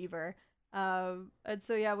 this fever. And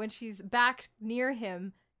so yeah, when she's back near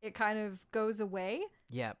him, it kind of goes away.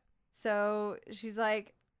 Yep. So she's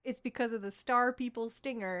like, it's because of the star people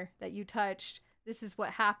stinger that you touched. This is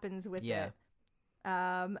what happens with it.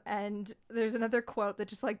 And there's another quote that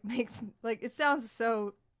just like makes like, it sounds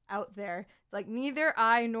so out there. It's like, neither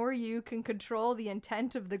I nor you can control the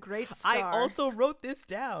intent of the great star. I also wrote this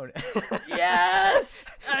down.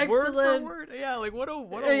 Yes! Excellent. Word for word. Yeah, like what a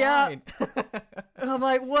line. And I'm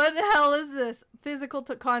like, what the hell is this? Physical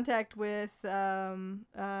contact with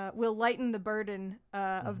will lighten the burden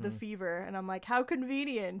of the fever. And I'm like, how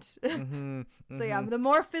convenient. So yeah, the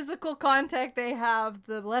more physical contact they have,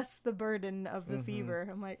 the less the burden of the fever.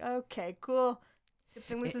 I'm like, okay, cool. Good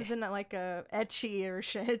thing this isn't like a ecchi or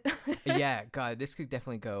shit. Yeah, God, this could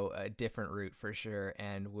definitely go a different route for sure,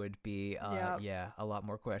 and would be a lot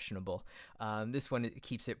more questionable. This one, it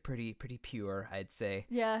keeps it pretty pure, I'd say.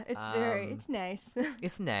 Yeah, it's it's nice.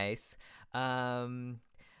 It's nice.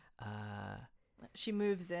 She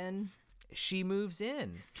moves in. She moves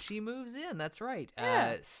in. That's right.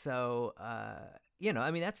 Yeah.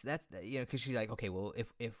 I mean, that's because she's like, okay, well,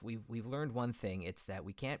 if we've learned one thing, it's that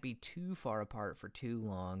we can't be too far apart for too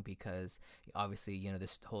long, because obviously,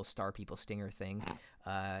 this whole Star People stinger thing,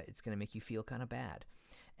 it's gonna make you feel kind of bad.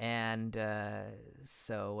 And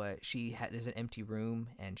so there's an empty room,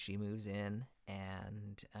 and she moves in,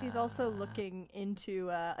 and she's also looking into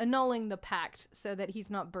annulling the pact so that he's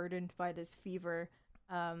not burdened by this fever.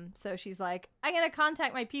 So she's like, I'm gonna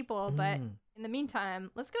contact my people, but in the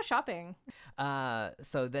meantime, let's go shopping.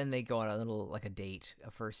 So then they go on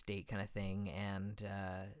a first date kind of thing, and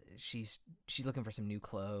she's looking for some new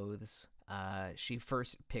clothes. She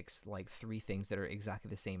first picks like 3 things that are exactly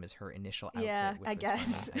the same as her initial outfit. Yeah, which I was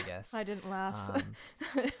guess. funny, I guess. I didn't laugh.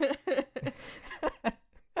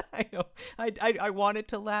 I know. I wanted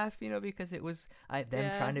to laugh, because it was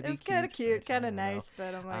them trying to be cute. It's kind of cute, kind of nice,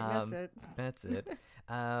 but I'm like, that's it.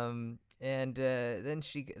 And then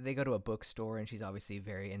they go to a bookstore, and she's obviously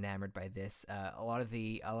very enamored by this. A lot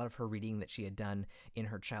of her reading that she had done in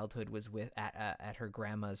her childhood was at her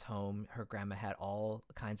grandma's home. Her grandma had all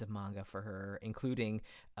kinds of manga for her, including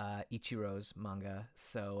Ichiro's manga.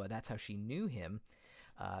 So that's how she knew him.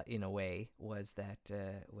 In a way, was that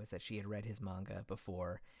she had read his manga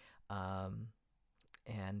before.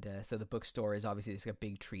 And so the bookstore is obviously just a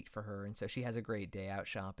big treat for her, and so she has a great day out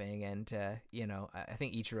shopping, and I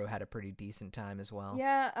think Ichiro had a pretty decent time as well.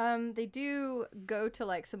 Yeah, they do go to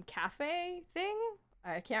like some cafe thing.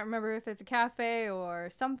 I can't remember if it's a cafe or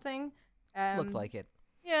something. Looked like it.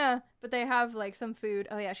 Yeah, but they have like some food.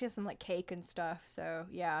 Oh yeah, she has some like cake and stuff. So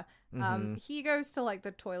yeah, he goes to like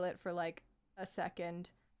the toilet for like a second.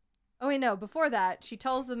 Oh wait, no, before that, she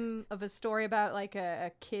tells them of a story about like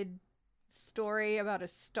a kid story about a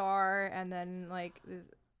star, and then like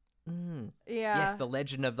yes, the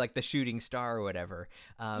legend of like the shooting star or whatever.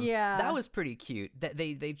 That was pretty cute. That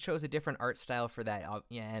they chose a different art style for that,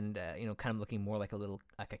 and kind of looking more like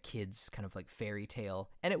a kid's kind of like fairy tale,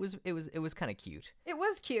 and it was kind of cute. It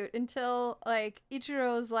was cute until like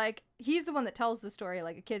Ichiro's like, he's the one that tells the story,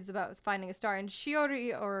 like a kid's about finding a star, and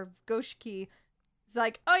Shiori or Goshiki is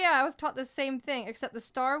like, oh yeah, I was taught the same thing, except the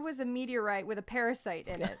star was a meteorite with a parasite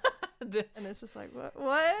in it. And it's just like,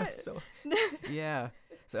 what? So, yeah.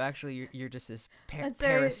 So actually, you're just this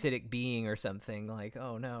parasitic being or something. Like,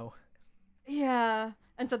 oh no. Yeah.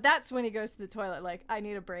 And so that's when he goes to the toilet. Like, I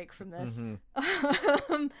need a break from this.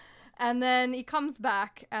 And then he comes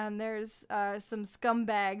back, and there's some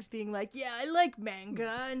scumbags being like, yeah, I like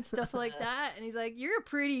manga and stuff like that. And he's like, you're a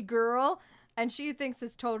pretty girl, and she thinks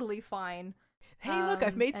it's totally fine. Hey, look,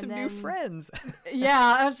 I've made some new friends.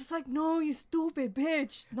 Yeah, I was just like, no, you stupid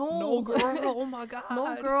bitch. No girl. Oh my god.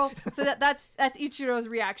 No girl. So that's Ichiro's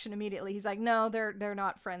reaction immediately. He's like, no, they're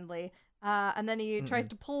not friendly. And then he tries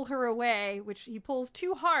to pull her away, which he pulls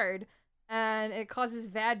too hard, and it causes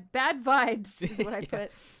bad vibes, is what I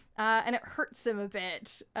put. And it hurts him a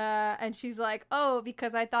bit. And she's like, oh,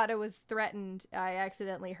 because I thought it was threatened, I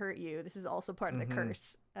accidentally hurt you. This is also part of the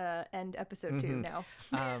curse. End episode 2 now.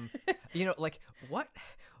 Like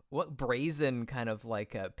what brazen kind of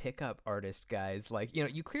like a pickup artist guys, like,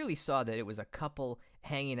 you clearly saw that it was a couple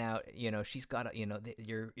hanging out. She's got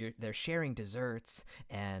they're sharing desserts,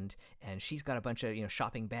 and she's got a bunch of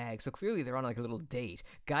shopping bags, so clearly they're on like a little date.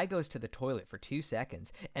 Guy goes to the toilet for 2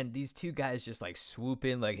 seconds, and these 2 guys just like swoop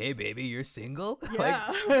in like, hey baby, you're single?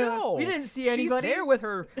 Yeah. Like, no, we didn't see anybody. She's there with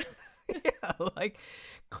her. Yeah, like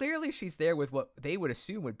clearly she's there with what they would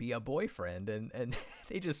assume would be a boyfriend, and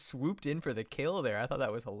they just swooped in for the kill there. I thought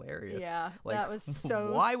that was hilarious. Yeah, like, that was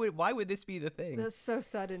so. Why would this be the thing? That's so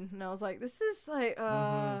sudden, and I was like, this is like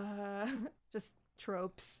just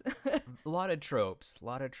tropes. A lot of tropes.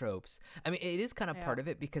 I mean, it is kind of part of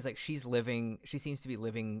it, because like she seems to be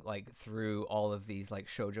living like through all of these like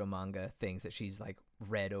shoujo manga things that she's like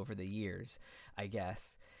read over the years, I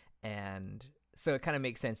guess. And So it kind of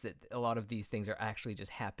makes sense that a lot of these things are actually just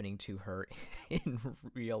happening to her in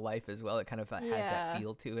real life as well. It kind of has that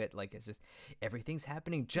feel to it. Like, it's just everything's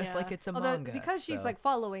happening just like it's a manga. Because she's like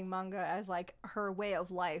following manga as like her way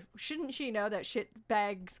of life. Shouldn't she know that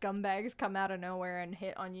scumbags come out of nowhere and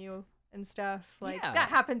hit on you and stuff? Like, that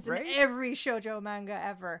happens in every shoujo manga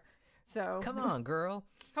ever. So come on, girl.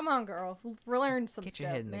 Come on, girl. Learn some stuff. Get your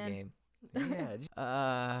head in man. the game.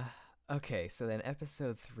 Yeah. Okay, so then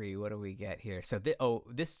episode 3, what do we get here? So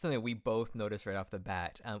this is something we both noticed right off the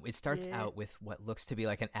bat. It starts out with what looks to be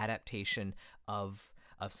like an adaptation of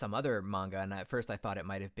some other manga, and at first I thought it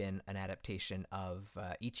might have been an adaptation of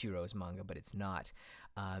Ichiro's manga, but it's not.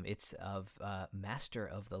 It's of Master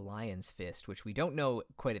of the Lion's Fist, which we don't know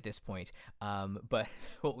quite at this point. But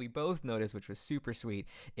what we both noticed, which was super sweet,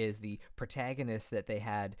 is the protagonist that they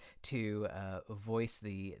had to voice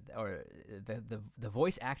the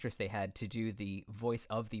voice actress they had to do the voice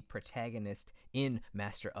of the protagonist in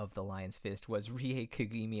Master of the Lion's Fist was Rie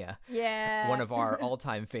Kagemiya. Yeah. One of our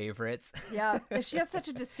all-time favorites. Yeah. She has such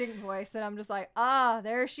a distinct voice that I'm just like,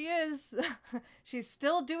 there she is. She's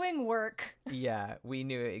still doing work. Yeah, we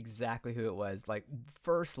knew exactly who it was. Like,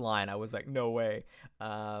 first line, I was like, no way.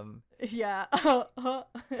 Yeah.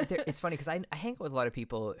 It's funny because I hang out with a lot of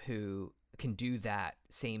people who can do that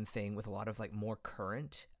same thing with a lot of like more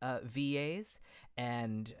current VAs,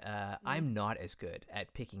 and I'm not as good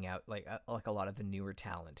at picking out like a lot of the newer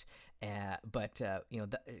talent. But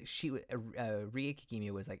Rie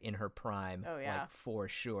Kagemiya was like in her prime, like for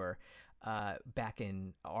sure. Back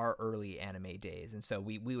in our early anime days, and so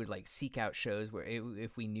we would like seek out shows where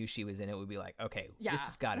if we knew she was in it, we'd be like, okay, this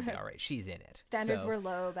has got to be all right. She's in it. Standards were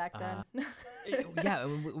low back then. Yeah,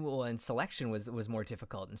 well, and selection was more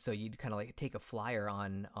difficult, and so you'd kind of like take a flyer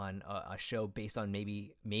on a show based on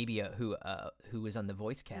maybe who was on the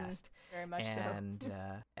voice cast. Very much and,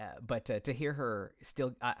 so. But to hear her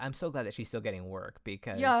still, I'm so glad that she's still getting work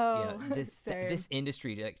because this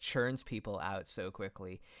industry like churns people out so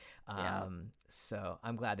quickly. So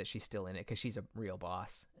I'm glad that she's still in it because she's a real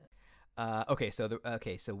boss. So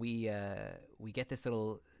we get this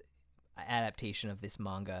little adaptation of this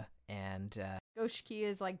manga, and Yoshiki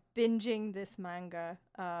is like binging this manga,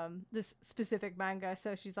 this specific manga,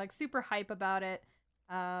 so she's like super hype about it.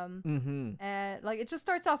 And like it just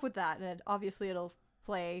starts off with that, and obviously it'll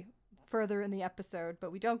play further in the episode,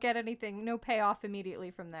 but we don't get anything, no payoff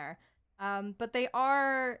immediately from there. But they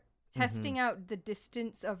are testing out the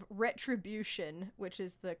distance of retribution, which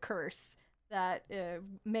is the curse that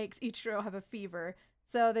makes Ichiro have a fever.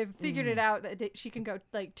 So they've figured it out that she can go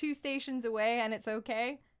like 2 stations away and it's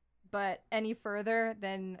okay, but any further,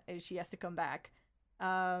 then she has to come back.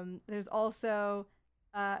 There's also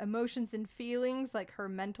emotions and feelings, like her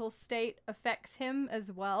mental state affects him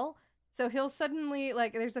as well. So he'll suddenly,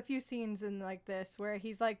 like, there's a few scenes in like this where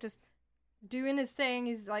he's like just doing his thing,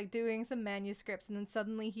 he's like doing some manuscripts, and then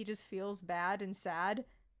suddenly he just feels bad and sad,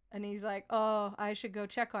 and he's like, oh, I should go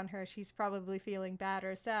check on her, she's probably feeling bad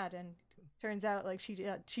or sad. And turns out like she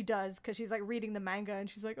does, because she's like reading the manga and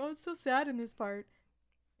she's like, oh, it's so sad in this part,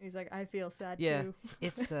 and he's like, I feel sad too.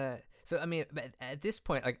 It's so I mean, at this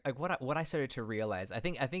point, like what I started to realize, I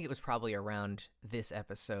think it was probably around this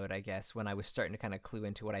episode, I guess, when I was starting to kind of clue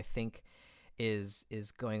into what I think is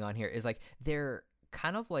going on here, is like they're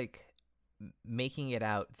kind of like making it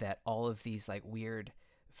out that all of these like weird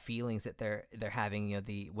feelings that they're having,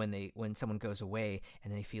 when someone goes away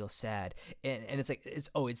and they feel sad, and it's like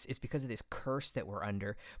it's because of this curse that we're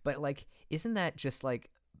under. But like, isn't that just like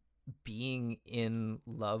being in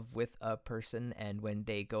love with a person, and when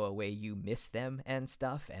they go away you miss them and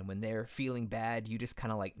stuff, and when they're feeling bad you just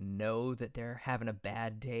kind of like know that they're having a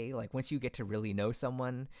bad day? Like, once you get to really know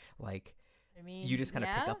someone, like, I mean, you just kind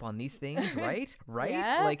of pick up on these things, right?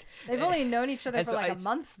 Yeah. Like, they've only known each other for like a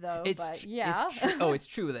month, though. It's true. Oh, it's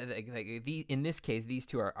true. In this case, these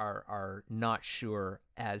two are not sure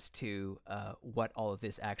as to what all of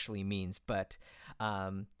this actually means. But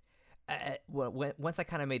once I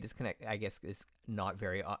kind of made this connect, I guess this not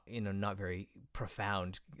very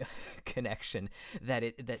profound connection, that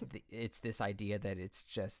it's this idea that it's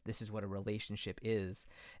just, this is what a relationship is,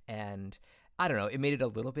 and I don't know, it made it a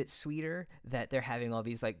little bit sweeter that they're having all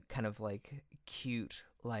these like kind of like cute,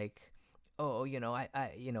 like, oh, I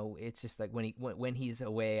it's just like when he's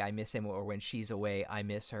away I miss him, or when she's away I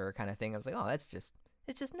miss her, kind of thing. I was like, oh, it's just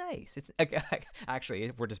nice. It's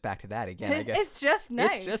actually, we're just back to that again, I guess. It's just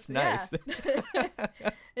nice. It's just nice. Yeah.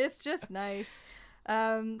 It's just nice.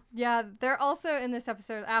 They're also in this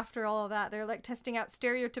episode, after all of that, they're like testing out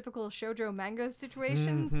stereotypical shoujo manga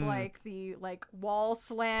situations, like the like wall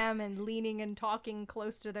slam and leaning and talking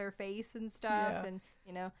close to their face and stuff, and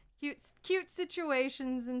cute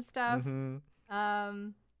situations and stuff. Mm-hmm.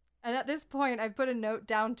 And at this point, I put a note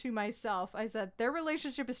down to myself. I said, their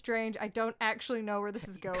relationship is strange. I don't actually know where this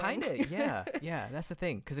is going. Kind of, yeah. Yeah, that's the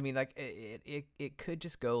thing. Because, I mean, like, it could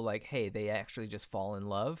just go like, hey, they actually just fall in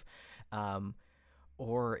love.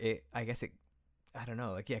 Or I don't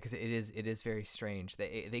know. Like, yeah, because it is very strange.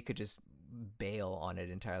 They could just bail on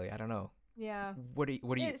it entirely. I don't know. Yeah. What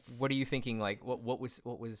are you thinking? Like, what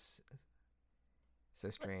was so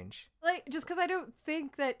strange? Like, just because I don't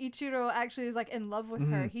think that Ichiro actually is like in love with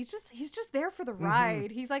her. He's just there for the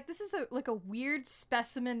ride. He's like, this is a weird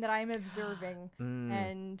specimen that I'm observing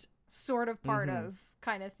and sort of part of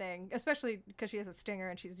kind of thing. Especially because she has a stinger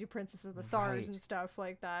and she's your princess of the stars and stuff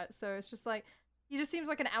like that. So it's just like, he just seems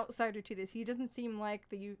like an outsider to this. He doesn't seem like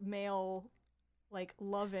the male like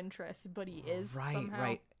love interest, but he is somehow.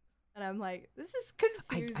 Right. And I'm like, this is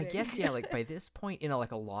confusing. I guess, yeah, like by this point,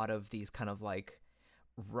 like a lot of these kind of like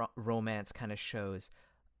romance kind of shows,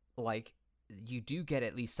 like you do get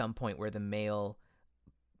at least some point where the male,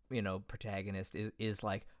 protagonist is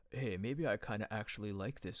like, hey, maybe I kind of actually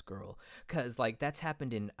like this girl. Because, like, that's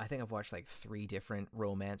happened in, I think I've watched, like, 3 different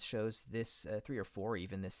romance shows, 3 or 4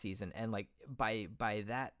 even this season. And, like, by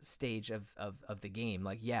that stage of the game,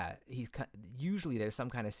 like, yeah, usually there's some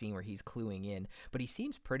kind of scene where he's cluing in. But he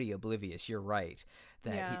seems pretty oblivious, you're right.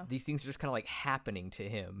 That these things are just kind of, like, happening to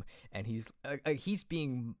him. And he's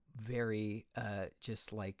being very,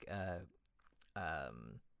 just, like,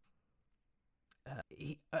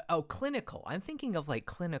 clinical. I'm thinking of like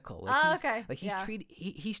clinical. Like okay. Like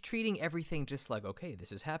he's treating everything just like, okay,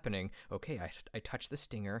 this is happening. Okay, I touched the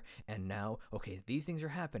stinger, and now okay, these things are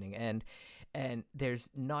happening, and there's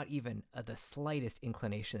not even the slightest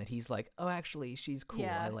inclination that he's like, oh, actually, she's cool.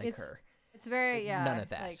 I like her. It's very none of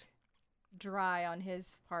that. Like, dry on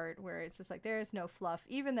his part, where it's just like there is no fluff.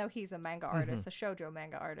 Even though he's a manga artist, a shoujo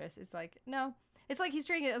manga artist, it's like no. It's like he's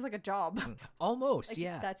treating it as like a job. Almost, like,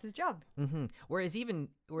 yeah. That's his job. Mm-hmm. Whereas even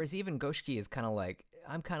Goshiki is kind of like,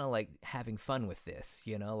 I'm kind of like having fun with this,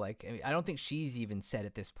 Like, I don't think she's even said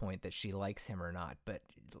at this point that she likes him or not, but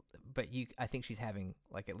I think she's having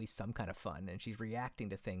like at least some kind of fun, and she's reacting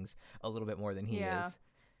to things a little bit more than he is.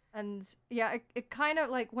 And yeah, it kind of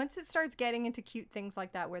like once it starts getting into cute things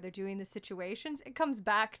like that, where they're doing the situations, it comes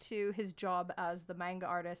back to his job as the manga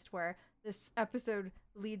artist, where this episode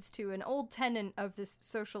leads to an old tenant of this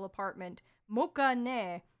social apartment,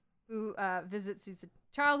 Mokane, who visits. He's a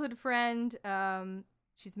childhood friend.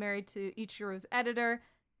 She's married to Ichiro's editor,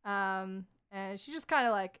 and she just kind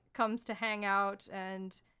of like comes to hang out,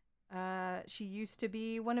 and she used to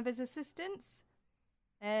be one of his assistants.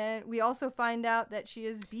 And we also find out that she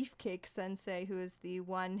is Beefcake Sensei, who is the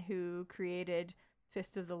one who created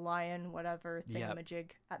Fist of the Lion, whatever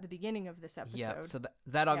thingamajig at the beginning of this episode. Yeah, so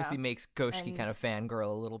that obviously makes Goshiki kind of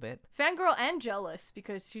fangirl a little bit. Fangirl and jealous,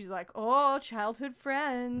 because she's like, oh, childhood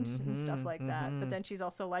friend, and stuff like that. But then she's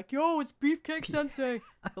also like, yo, it's Beefcake Sensei.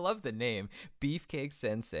 I love the name, Beefcake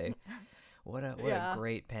Sensei. What a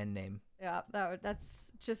great pen name. Yeah,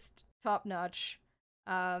 that's just top notch.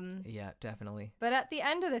 Yeah, definitely. But at the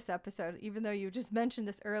end of this episode, even though you just mentioned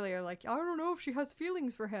this earlier, like, I don't know if she has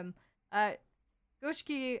feelings for him,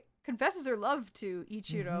 Goshiki confesses her love to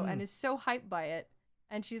Ichiro and is so hyped by it.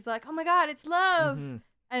 And she's like, oh my god, it's love!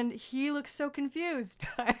 And he looks so confused.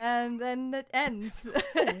 And then it ends.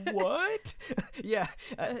 What? Yeah.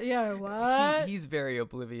 Yeah, what? He's very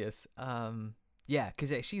oblivious. Yeah,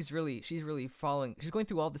 because she's really following. She's going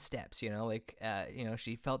through all the steps, like,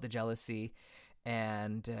 she felt the jealousy.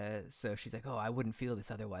 And so she's like, oh, I wouldn't feel this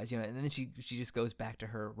otherwise, and then she just goes back to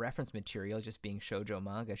her reference material, just being shoujo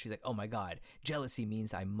manga. She's like, oh my god, jealousy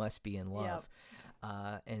means I must be in love.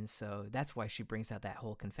 Yep. And so that's why she brings out that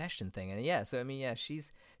whole confession thing. And yeah, so I mean, yeah,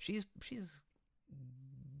 she's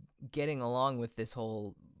getting along with this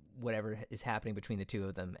whole whatever is happening between the two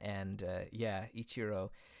of them. And yeah, Ichiro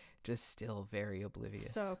just still very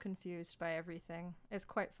oblivious, so confused by everything. It's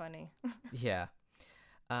quite funny. Yeah.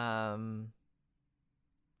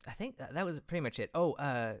 I think that was pretty much it. Oh,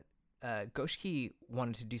 Goshiki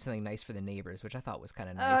wanted to do something nice for the neighbors, which I thought was kind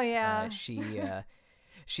of nice. Oh, yeah.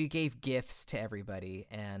 She gave gifts to everybody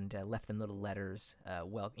and left them little letters,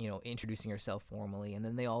 introducing herself formally, and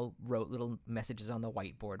then they all wrote little messages on the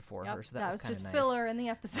whiteboard for her. So that was kind of nice. Just filler in the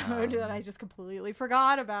episode that I just completely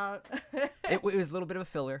forgot about. It was a little bit of a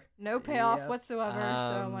filler. No payoff whatsoever. So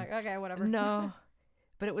I'm like, okay, whatever. No,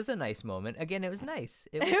 but it was a nice moment. Again, it was nice.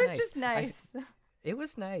 It was just nice. It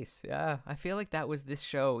was nice. Yeah, I feel like that was this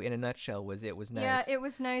show in a nutshell. It was nice. Yeah, it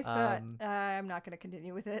was nice, but I'm not going to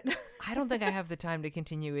continue with it. I don't think I have the time to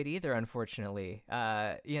continue it either, unfortunately.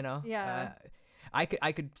 Yeah. I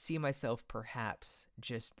could see myself perhaps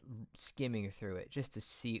just skimming through it just to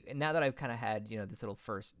see. Now that I've kind of had, this little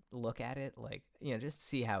first look at it, like, just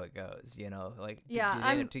see how it goes, like Yeah, do they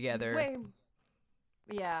end up together.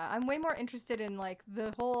 I'm way more interested in like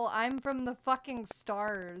the whole I'm from the fucking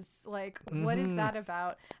stars. Like, what is that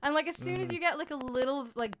about? And like as soon as you get like a little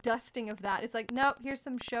like dusting of that, it's like, nope, here's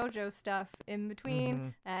some shoujo stuff in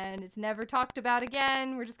between, and it's never talked about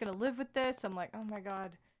again. We're just gonna live with this. I'm like, oh my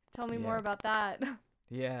god, tell me more about that.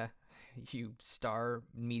 Yeah, you star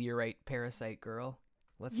meteorite parasite girl.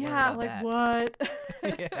 Let's learn about like that. What?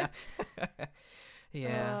 Yeah.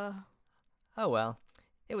 Yeah. Oh well,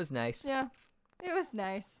 it was nice. Yeah. It was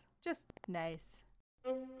nice. Just nice.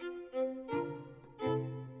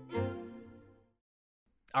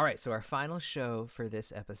 All right, so our final show for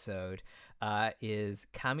this episode is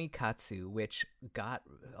Kamikatsu, which got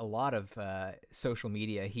a lot of social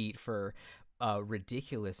media heat for a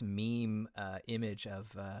ridiculous meme image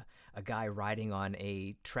of a guy riding on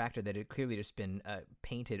a tractor that had clearly just been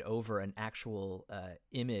painted over an actual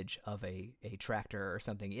image of a tractor or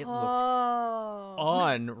something. It looked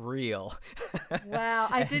unreal. Wow,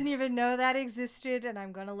 I didn't even know that existed, and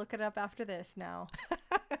I'm going to look it up after this now.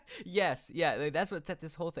 Yes, yeah, that's what set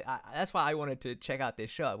this whole thing. That's why I wanted to check out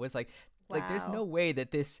this show. It was like, there's no way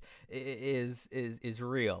that this is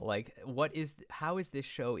real. Like, how is this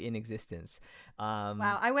show in existence?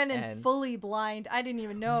 Wow, I went in fully blind. I didn't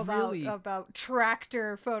even know about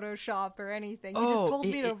tractor Photoshop or anything. You just told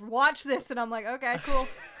me to watch this, and I'm like, okay, cool.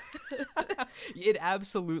 It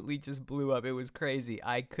absolutely just blew up. It was crazy.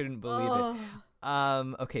 I couldn't believe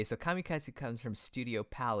it. Okay, so Kamikatsu comes from Studio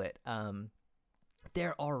Palette.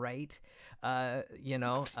 They're all right.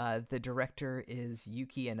 The director is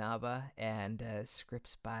Yuki Inaba, and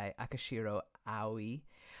scripts by Akashiro Aoi.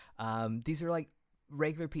 These are like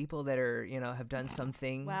regular people that are, have done some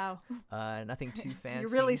things. Wow. Nothing too fancy. You're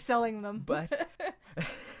really selling them. But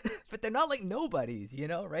but they're not like nobodies,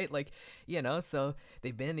 right? Like, so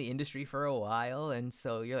they've been in the industry for a while, and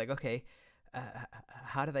so you're like, okay,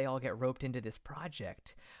 how do they all get roped into this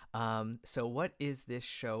project? So what is this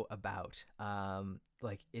show about?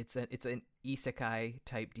 Like it's an isekai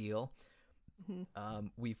type deal.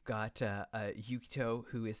 We've got Yukito,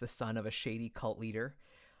 who is the son of a shady cult leader.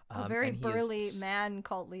 A very burly man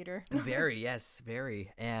cult leader. Very.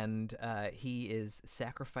 And he is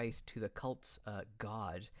sacrificed to the cult's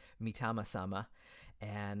god, Mitama-sama,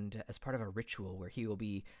 and as part of a ritual where he will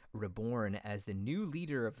be reborn as the new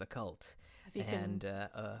leader of the cult.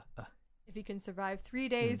 If he can survive 3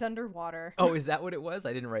 days underwater. Oh, is that what it was?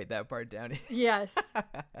 I didn't write that part down. Yes.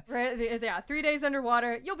 Right. Yeah. 3 days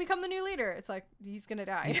underwater, you'll become the new leader. It's like, he's going to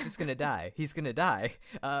die. He's just going to die. He's going to die.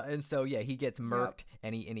 And so, yeah, he gets murked,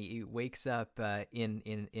 and he wakes up in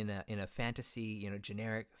a fantasy,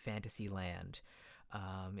 generic fantasy land,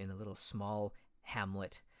 in a little small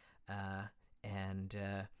hamlet.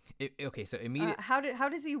 So immediately, how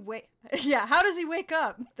does he wake? Yeah, how does he wake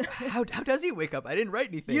up? how does he wake up? I didn't write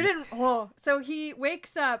anything. You didn't. Oh, so he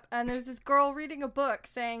wakes up, and there's this girl reading a book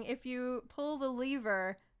saying if you pull the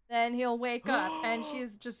lever, then he'll wake up, and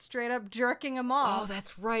she's just straight up jerking him off. Oh,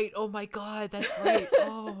 that's right. Oh my god, that's right.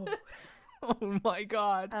 Oh. Oh my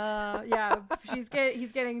god. Yeah, he's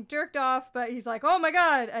getting jerked off, but he's like, oh my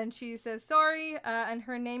god, and she says sorry, and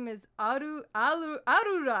her name is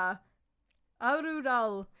Arura.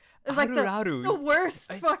 Arudal. It's like the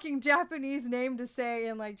worst fucking Japanese name to say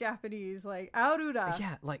in like Japanese, like Arura.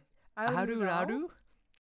 Yeah, like Aruraru?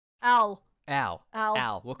 Al.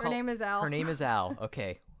 We'll her name is Al. Her name is Al.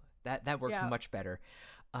 Okay. That works much better.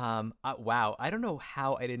 Wow. I don't know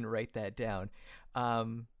how I didn't write that down.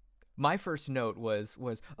 My first note was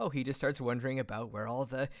he just starts wondering about where all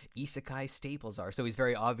the isekai staples are. So he's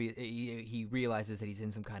very obvious. He realizes that he's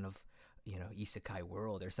in some kind of isekai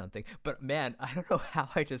world or something. But man, I don't know how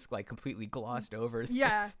I just like completely glossed over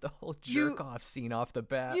the whole jerk off scene off the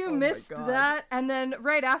bat. You missed that, and then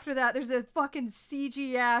right after that, there's a fucking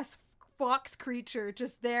CG ass fox creature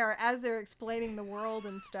just there as they're explaining the world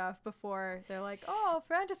and stuff before they're like, "Oh,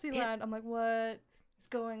 Fantasyland." I'm like, what is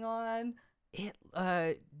going on? It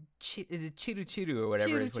Chiru Chiru or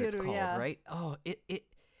whatever is what it's called, right? Oh,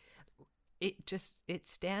 it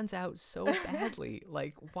stands out so badly.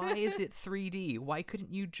 Like, why is it 3D? Why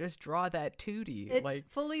couldn't you just draw that 2D? It's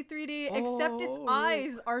fully 3D, except its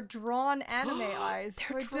eyes are drawn anime eyes.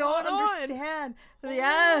 They're I drawn don't understand.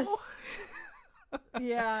 Yes.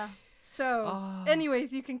 Yeah. So,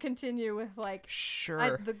 anyways, you can continue with like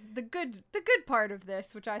the good part of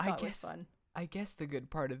this, which I thought was fun. I guess the good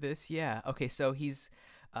part of this, yeah. Okay, so he's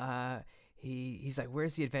he's like,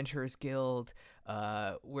 where's the Adventurers Guild?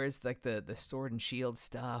 Where's like the sword and shield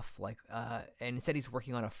stuff? Like, and instead he's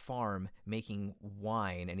working on a farm making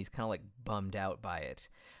wine, and he's kind of like bummed out by it.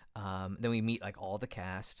 Then we meet like all the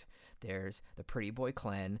cast. There's the pretty boy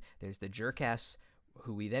Clem. There's the jerk-ass,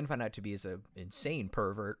 who we then find out to be as a insane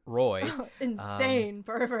pervert, Roy. Insane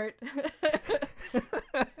pervert.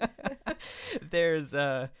 There's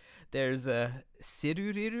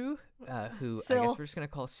Siruriru, who Sil. I guess we're just gonna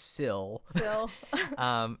call Sil. Sil.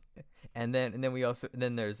 And then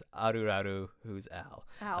there's Aruraru, who's Al.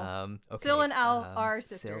 Al. Okay. Sil and Al are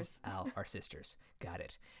sisters. Sil, Al are sisters. Got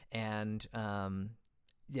it. And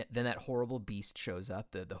yeah, then that horrible beast shows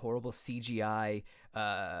up, the horrible CGI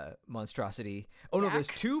monstrosity. Oh no, there's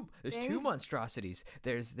two monstrosities.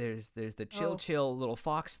 There's the chill little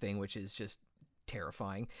fox thing, which is just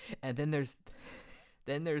terrifying, and then there's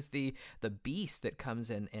the beast that comes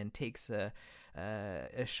in and takes a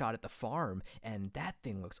shot at the farm, and that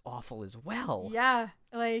thing looks awful as well. Yeah,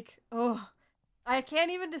 like, oh, I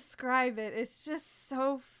can't even describe it. It's just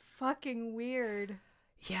so fucking weird.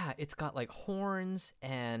 Yeah, it's got like horns,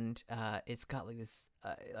 and it's got like this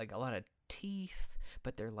like a lot of teeth,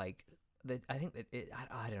 but they're like I think that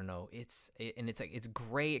I don't know. It's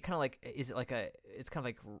gray. It kind of like, is it like it's kind of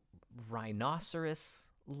like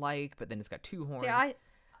rhinoceros like, but then it's got two horns. See, I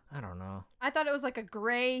don't know. I thought it was like a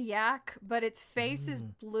gray yak, but its face is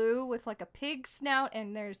blue with like a pig snout,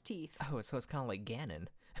 and there's teeth. Oh, so it's kind of like Ganon.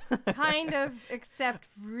 Kind of, except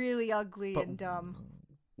really ugly and dumb.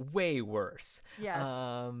 Way worse. Yes.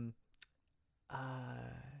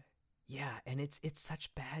 Yeah, and it's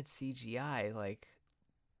such bad CGI, like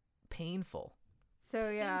painful. So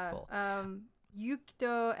yeah, Painful.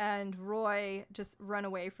 Yukito and Roy just run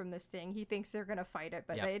away from this thing. He thinks they're gonna fight it,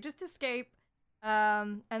 but they just escape.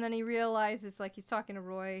 And then he realizes, like, he's talking to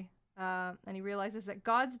Roy, and he realizes that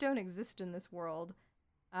gods don't exist in this world.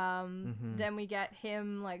 Then we get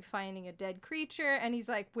him like finding a dead creature, and he's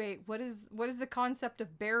like, wait, what is the concept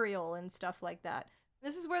of burial and stuff like that?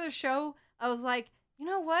 This is where the show, I was like, you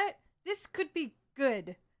know what, this could be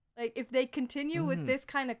good. Like, if they continue with this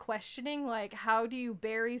kind of questioning, like, how do you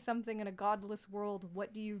bury something in a godless world?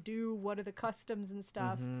 What do you do? What are the customs and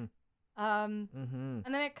stuff? And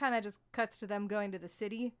then it kind of just cuts to them going to the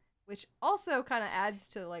city, which also kind of adds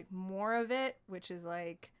to like more of it, which is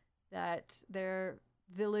like that their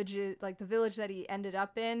villages, like the village that he ended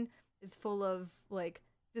up in, is full of like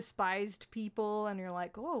despised people, and you're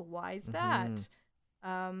like, oh, why is that?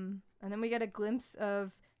 And then we get a glimpse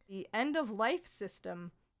of the end of life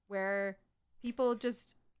system, where people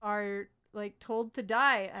just are like told to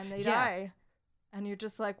die, and they die, and you're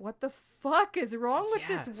just like, what the fuck is wrong with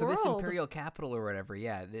this world? So this imperial capital or whatever,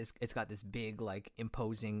 it's got this big like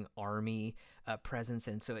imposing army presence,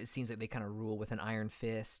 and so it seems like they kind of rule with an iron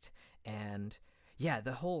fist. And yeah,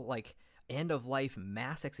 the whole like end of life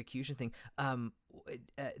mass execution thing.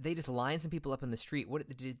 They just line some people up in the street.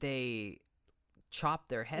 What did they chop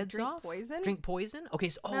their heads off? Drink poison? Okay,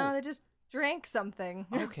 so no, they just drank something.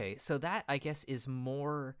 Okay, so that I guess is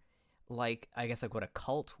more like, I guess like what a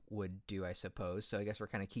cult would do, I suppose. So I guess we're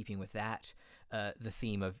kind of keeping with that, the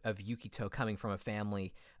theme of Yukito coming from a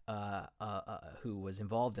family who was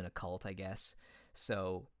involved in a cult, I guess.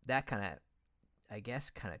 So that kind of, I guess,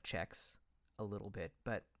 kind of checks a little bit.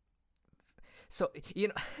 But so, you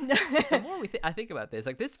know, the more I think about this,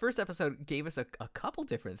 like this first episode gave us a couple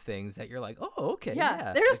different things that you're like, oh, okay,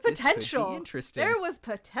 yeah, there's like, potential. This could be interesting. There was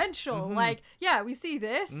potential. Like, yeah, we see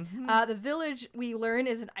this. The village, we learn,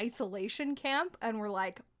 is an isolation camp, and we're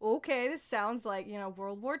like, okay, this sounds like, you know,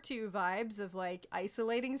 World War II vibes of like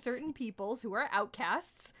isolating certain peoples who are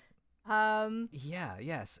outcasts.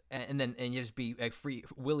 Yes, and then you just be like free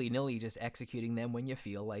willy-nilly just executing them when you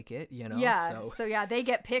feel like it, you know. So yeah, they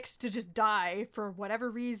get picked to just die for whatever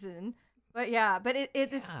reason. But yeah, but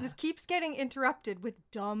this keeps getting interrupted with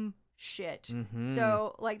dumb shit.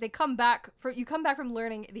 So like you come back from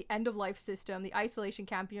learning the end of life system, the isolation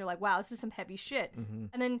camp, and you're like, wow, this is some heavy shit.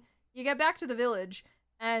 And then you get back to the village,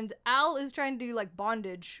 and Al is trying to do like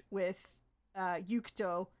bondage with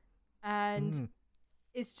Yukito, and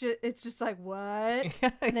it's just like, what?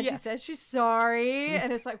 And then she says she's sorry,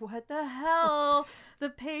 and it's like, what the hell? The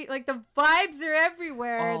vibes are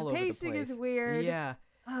everywhere. All the pacing is weird. Yeah.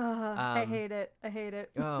 I hate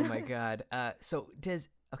it. Oh my god. So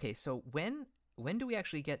when do we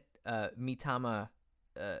actually get Mitama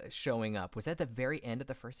showing up? Was that the very end of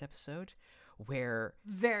the first episode?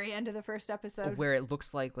 Very end of the first episode, where it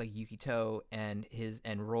looks like Yukito and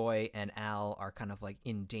Roy and Al are kind of like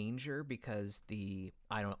in danger because the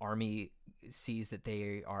army sees that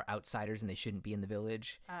they are outsiders and they shouldn't be in the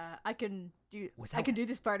village. I can do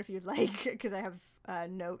this part if you'd like, because I have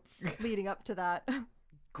notes leading up to that.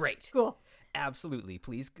 Great. Cool. Absolutely.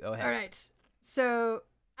 Please go ahead. All right. So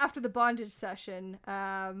after the bondage session,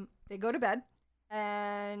 they go to bed,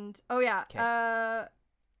 and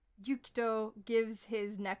Yukito gives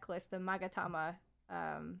his necklace, the Magatama,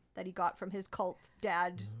 that he got from his cult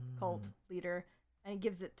leader, and he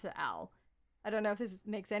gives it to Al. I don't know if this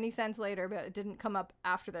makes any sense later, but it didn't come up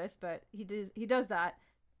after this, but he does that.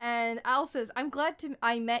 And Al says, "I'm glad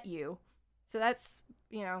I met you." So that's,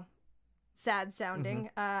 sad sounding.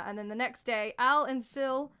 And then the next day, Al and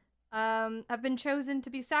Sil have been chosen to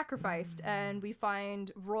be sacrificed, and we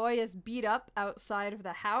find Roy is beat up outside of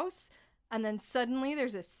the house, and then suddenly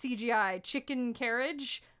there's a CGI chicken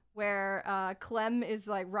carriage where Clem is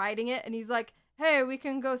like riding it, and he's like, "Hey, we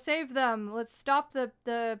can go save them. Let's stop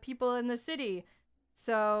the people in the city."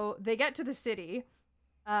 So they get to the city,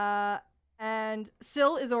 and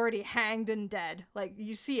Sil is already hanged and dead. Like,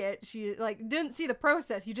 you see it. She didn't see the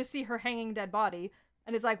process. You just see her hanging dead body.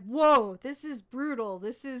 And it's like, whoa, this is brutal.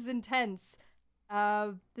 This is intense.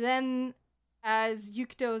 Then as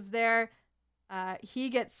Yukito's there, he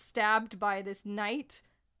gets stabbed by this knight.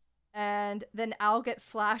 And then Al gets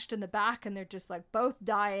slashed in the back, and they're just like both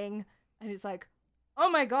dying. And he's like, oh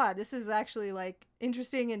my god, this is actually like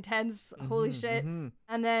interesting, intense, holy shit. And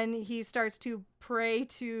then he starts to pray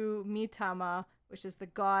to Mitama, which is the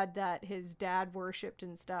god that his dad worshipped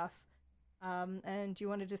and stuff. And do you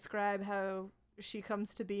want to describe how she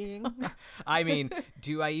comes to being? I mean,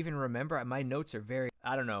 do I even remember? My notes are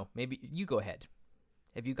I don't know, maybe you go ahead.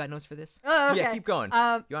 Have you got notes for this? Oh, okay. Yeah, keep going.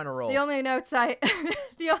 You're on a roll. The only notes I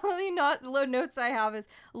have is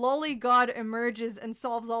lolly god emerges and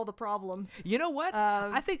solves all the problems. You know what?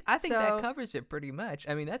 I think that covers it pretty much.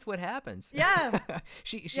 I mean, that's what happens. Yeah.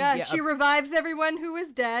 She revives everyone who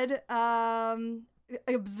is dead.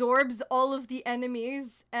 Absorbs all of the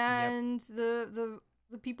enemies, and the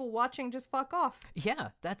people watching just fuck off. Yeah,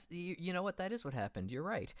 that's you know what? That is what happened. You're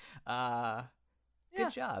right.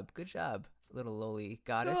 Good job. Little lowly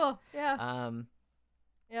goddess. Cool. Yeah.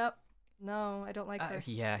 Yep. No, I don't like her.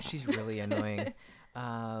 Yeah, she's really annoying.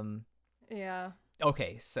 Yeah.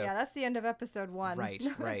 Okay, so yeah, that's the end of episode 1.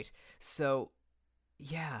 Right. So,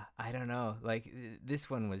 yeah, I don't know. Like, this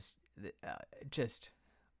one was just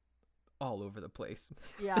all over the place.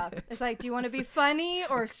 Yeah, it's like, do you want to be funny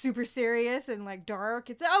or super serious and like dark?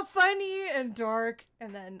 It's funny and dark,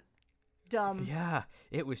 and then dumb. Yeah,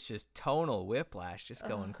 it was just tonal whiplash, just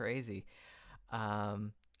going crazy.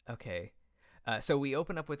 Okay. So we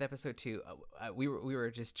open up with episode 2. We were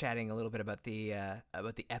just chatting a little bit about the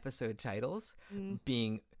episode titles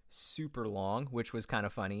being super long, which was kind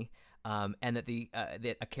of funny. And that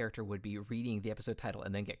that a character would be reading the episode title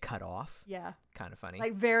and then get cut off. Yeah. Kind of funny.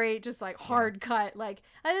 Like very just like hard cut, like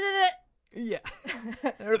yeah.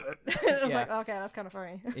 It was like, okay, that's kind of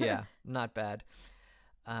funny. Yeah, not bad.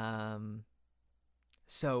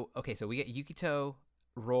 So we get Yukito,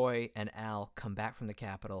 Roy, and Al come back from the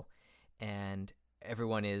capital, and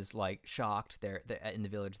everyone is like shocked. They're in the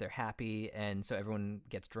village. They're happy, and so everyone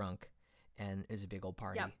gets drunk, and is a big old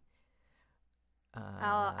party. Yep.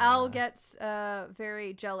 Al gets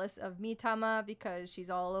very jealous of Mitama because she's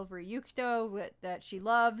all over Yukito that she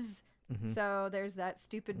loves. So there's that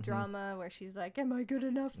stupid drama where she's like, "Am I good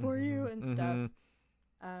enough for you?" and stuff.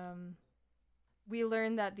 We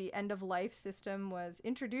learn that the end-of-life system was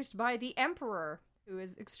introduced by the Emperor, who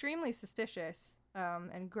is extremely suspicious,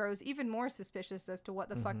 and grows even more suspicious as to what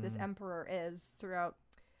the fuck this Emperor is throughout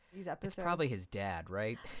these episodes. It's probably his dad,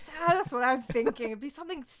 right? That's what I'm thinking. It'd be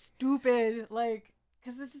something stupid, like,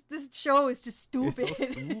 because this show is just stupid. It's so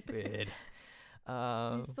stupid.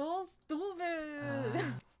 It's so stupid.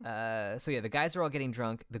 So yeah, the guys are all getting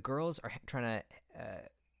drunk. The girls are trying to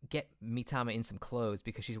get Mitama in some clothes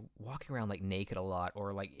because she's walking around like naked a lot,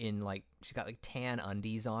 or like in like she's got like tan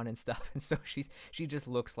undies on and stuff, and so she just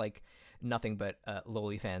looks like nothing but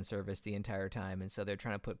lowly fan service the entire time, and so they're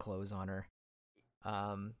trying to put clothes on her.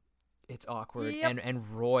 It's awkward. And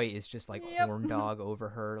Roy is just like horn dog over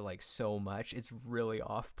her like so much. It's really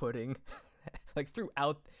off-putting. Like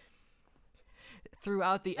throughout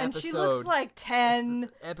the episode. And she looks like 10.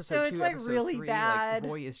 Episode so 2, it's like episode really 3, bad. Like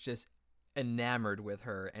Roy is just enamored with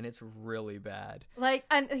her, and it's really bad. Like,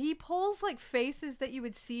 and he pulls like faces that you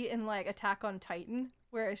would see in like Attack on Titan,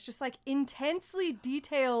 where it's just like intensely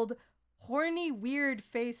detailed, horny, weird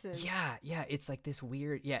faces. Yeah, it's like this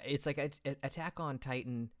weird. Yeah, it's like Attack on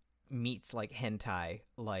Titan meets like hentai.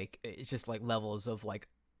 Like, it's just like levels of like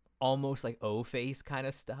almost like O-face kind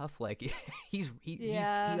of stuff. Like he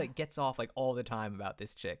like gets off like all the time about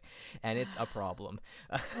this chick, and it's a problem.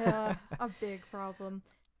 Yeah, a big problem.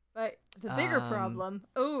 But the bigger problem,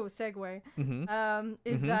 segue,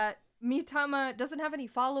 is that Mitama doesn't have any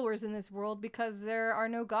followers in this world because there are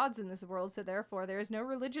no gods in this world, so therefore there is no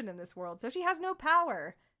religion in this world. So she has no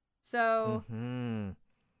power. So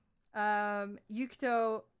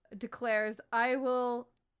Yukito declares, I will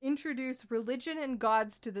introduce religion and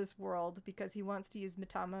gods to this world, because he wants to use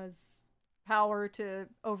Mitama's power to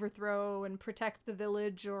overthrow and protect the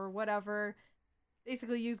village or whatever.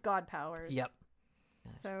 Basically use god powers. Yep.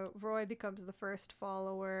 So Roy becomes the first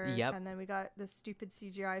follower. Yep. And then we got this stupid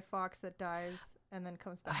CGI fox that dies and then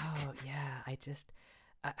comes back. Oh yeah, I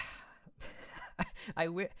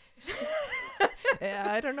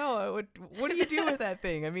don't know. What do you do with that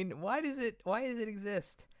thing? I mean, why does it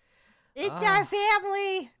exist? It's our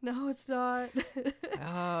family. No, it's not.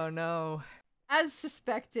 Oh no. As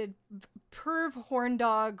suspected, perv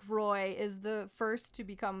horndog Roy is the first to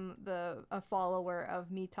become a follower of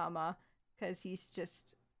Mitama, because he's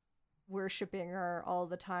just worshipping her all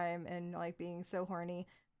the time and like being so horny.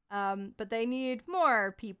 But they need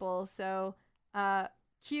more people, so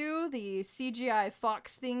Q, the CGI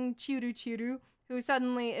fox thing, Churu, who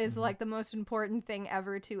suddenly is like the most important thing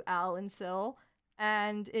ever to Al and Sil,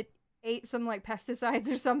 and it ate some like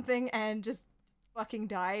pesticides or something and just fucking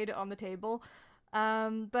died on the table.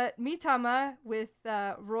 But Mitama, with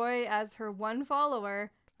Roy as her one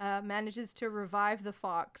follower, manages to revive the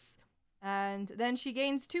fox, and then she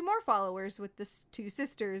gains 2 more followers with the 2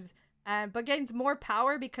 sisters, but gains more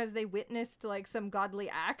power because they witnessed like some godly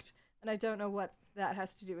act, and I don't know what that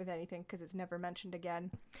has to do with anything because it's never mentioned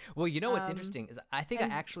again. Well, you know what's interesting is I think I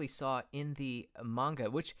actually saw in the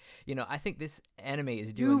manga, which, you know, I think this anime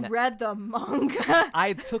is doing. You read the manga?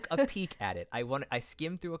 I took a peek at it. I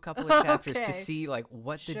skimmed through a couple of chapters to see like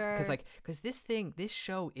what the because this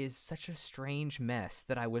show is such a strange mess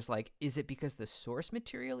that I was like, is it because the source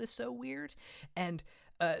material is so weird? And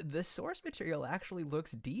the source material actually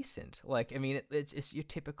looks decent. Like, I mean, it's your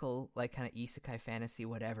typical, like, kind of isekai fantasy,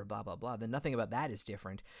 whatever, blah, blah, blah. Then nothing about that is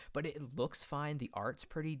different, but it looks fine. The art's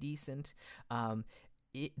pretty decent.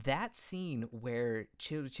 That scene where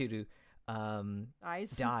Churu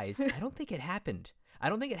dies, I don't think it happened. I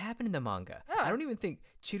don't think it happened in the manga. Oh. I don't even think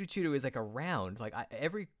Churu is, like, around. Like,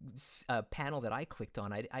 every panel that I clicked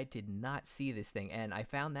on, I did not see this thing. And I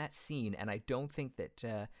found that scene, and I don't think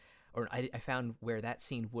that... I found where that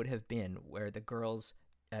scene would have been, where the girls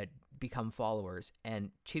become followers,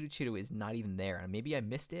 and Churu is not even there. And maybe I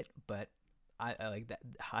missed it, but I like that.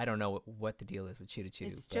 I don't know what the deal is with Churu.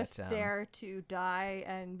 It's just there to die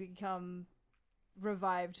and become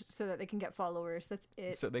revived so that they can get followers. That's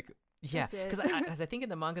it. So they, yeah, because I think in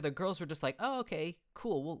the manga the girls were just like, oh, okay,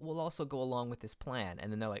 cool. We'll also go along with this plan, and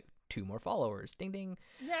then they're like 2 more followers. Ding ding.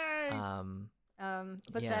 Yay.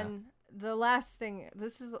 But then. The last thing,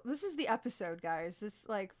 this is the episode, guys. This,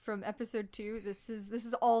 like, from episode 2, this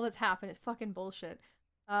is all that's happened. It's fucking bullshit.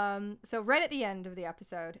 So right at the end of the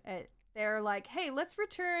episode, they're like, hey, let's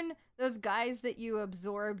return those guys that you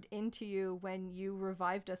absorbed into you when you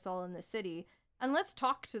revived us all in the city, and let's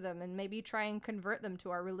talk to them and maybe try and convert them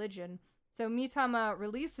to our religion. So Mitama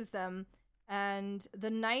releases them, and the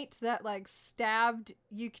knight that, like, stabbed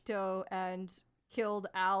Yukito and killed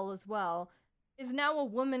Al as well is now a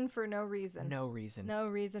woman for no reason. No reason. No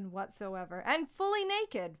reason whatsoever. And fully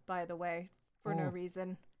naked, by the way, for no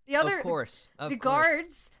reason. The other, of course. The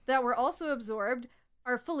guards that were also absorbed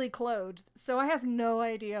are fully clothed, so I have no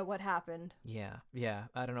idea what happened. Yeah.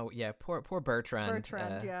 I don't know. Yeah, poor Bertrand.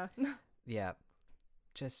 Yeah. Yeah.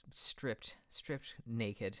 Just stripped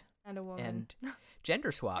naked. And a woman. And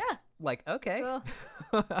gender swapped. Yeah. Like, okay. Cool.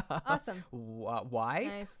 Awesome. Why?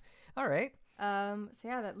 Nice. All right. So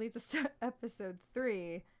yeah, that leads us to episode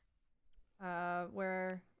 3,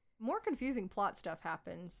 where more confusing plot stuff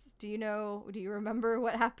happens. Do you remember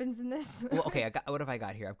what happens in this? Well, okay, what have I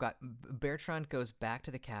got here? I've got Bertrand goes back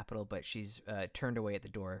to the capital, but she's turned away at the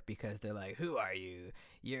door because they're like, who are you?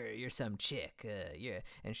 You're some chick.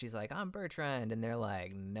 And she's like, I'm Bertrand. And they're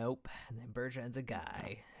like, nope. And then Bertrand's a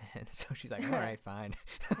guy. And so she's like, all right, fine.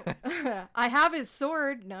 I have his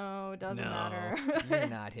sword. No, it doesn't matter. You're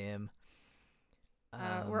not him.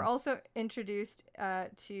 We're also introduced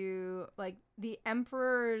to, like, the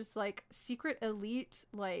Emperor's, like, secret elite,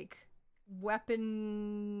 like,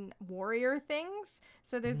 weapon warrior things.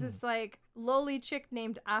 So there's this, like, lowly chick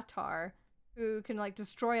named Attar who can, like,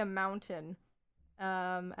 destroy a mountain.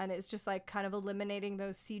 And it's just, like, kind of eliminating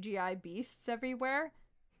those CGI beasts everywhere.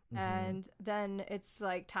 And then it's,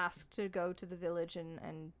 like, tasked to go to the village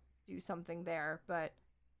and do something there. But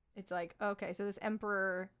it's like, okay, so this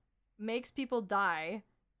emperor makes people die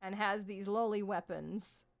and has these lowly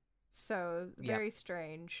weapons. So very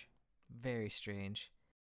strange. Very strange.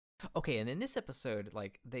 Okay, and in this episode,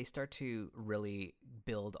 like, they start to really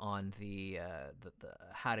build on the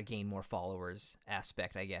how to gain more followers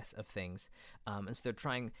aspect, I guess, of things. And so they're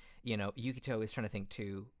trying, Yukito is trying to think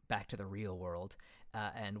too back to the real world,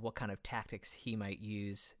 and what kind of tactics he might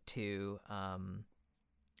use to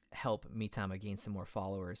help Mitama gain some more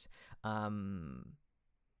followers. I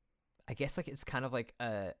guess like it's kind of like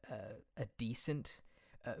a decent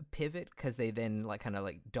pivot, because they then like kind of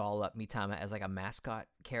like doll up Mitama as like a mascot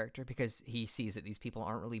character, because he sees that these people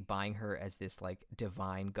aren't really buying her as this like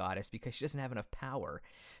divine goddess because she doesn't have enough power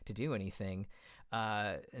to do anything,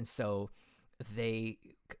 and so he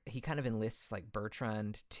kind of enlists like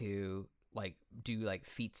Bertrand to like do like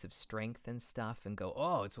feats of strength and stuff, and go,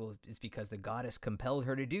 oh, it's because the goddess compelled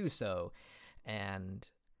her to do so, and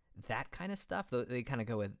that kind of stuff. They kind of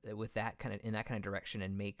go with that kind of in that kind of direction,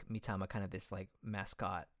 and make Mitama kind of this like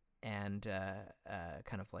mascot, and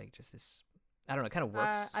kind of like just this, I don't know, it kind of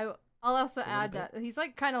works. I'll also add that he's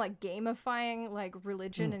like kind of like gamifying like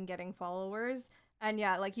religion and getting followers, and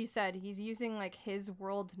yeah, like you said, he's using like his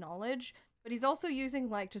world knowledge, but he's also using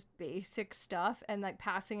like just basic stuff and like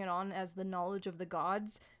passing it on as the knowledge of the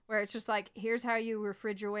gods, where it's just like, here's how you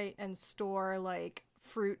refrigerate and store like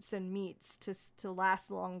fruits and meats to last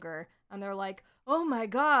longer. And they're like, oh my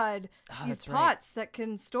god, these pots that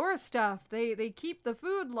can store stuff, they keep the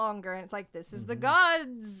food longer. And it's like, this is the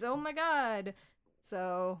gods, oh my god.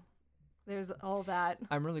 So there's all that.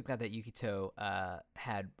 I'm really glad that Yukito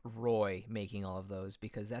had Roy making all of those,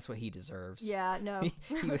 because that's what he deserves. Yeah, no.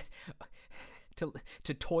 he was,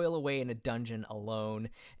 to toil away in a dungeon alone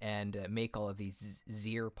and make all of these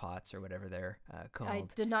Zir pots, or whatever they're called. I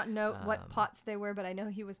did not know what pots they were, but I know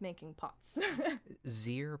he was making pots.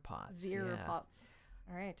 Zir pots. Zir pots.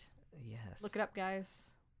 All right. Yes. Look it up,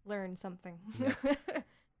 guys. Learn something. Yep.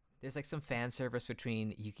 There's like some fan service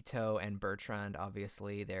between Yukito and Bertrand,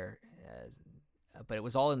 obviously. But it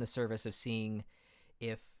was all in the service of seeing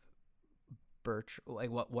if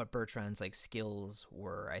what Bertrand's like skills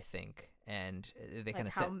were, I think. And they kind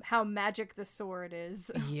of said how magic the sword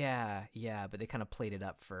is. yeah, but they kind of played it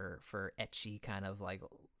up for ecchi kind of like,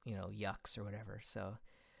 yucks or whatever. So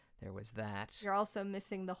there was that. You're also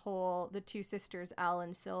missing the two sisters, Al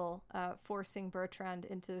and Sil, forcing Bertrand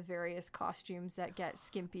into various costumes that get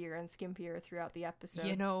skimpier and skimpier throughout the episode.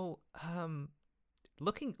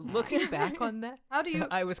 Looking back on that,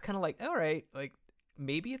 I was kind of like, all right, like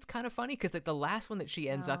maybe it's kind of funny, because like the last one that she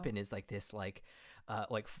ends up in is like this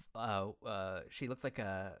she looked like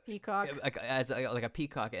a peacock, like a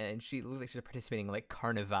peacock, and she looked like she was participating in like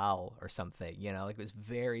carnival or something, like it was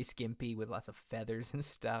very skimpy with lots of feathers and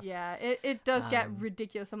stuff. Yeah, it does get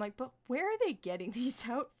ridiculous. I'm like, but where are they getting these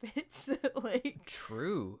outfits? Like,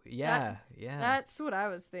 true. Yeah. That's what I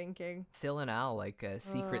was thinking. Sil and Al like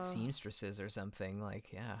secret seamstresses or something.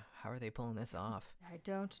 Like, yeah, how are they pulling this off? I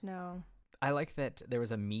don't know. I like that there was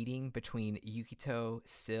a meeting between Yukito,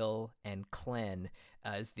 Sil, and Klen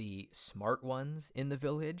as the smart ones in the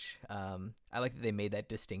village. I like that they made that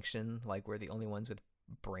distinction, like we're the only ones with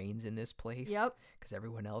brains in this place. Yep. Because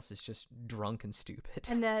everyone else is just drunk and stupid.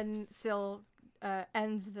 And then Sil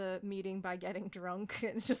ends the meeting by getting drunk.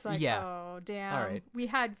 It's just like, oh, damn. All right. We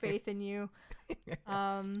had faith in you.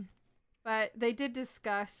 But they did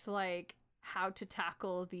discuss like how to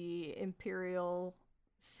tackle the Imperial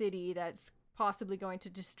city that's possibly going to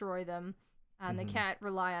destroy them, and they can't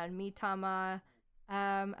rely on Mitama,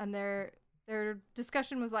 and their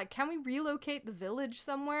discussion was like, can we relocate the village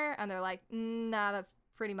somewhere? And they're like, nah, that's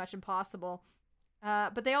pretty much impossible.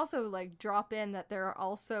 But they also like drop in that there are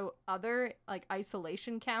also other like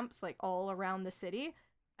isolation camps like all around the city,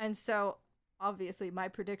 and so obviously my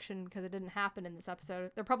prediction, because it didn't happen in this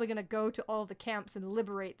episode, they're probably gonna go to all the camps and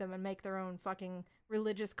liberate them and make their own fucking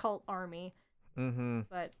religious cult army.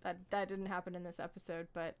 But that didn't happen in this episode,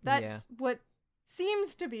 but that's what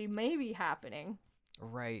seems to be maybe happening.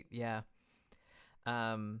 Right, yeah.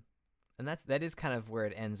 And that is kind of where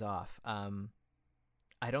it ends off.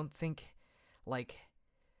 I don't think, like,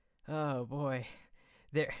 oh boy,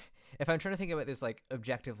 if I'm trying to think about this like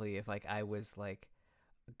objectively, if like I was like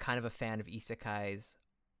kind of a fan of isekais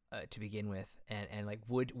to begin with, and like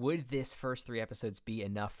would this first 3 episodes be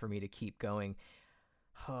enough for me to keep going?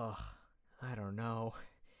 Oh, I don't know.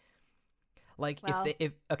 Like, well, I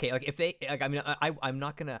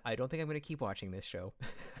don't think I'm gonna keep watching this show.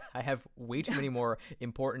 I have way too many more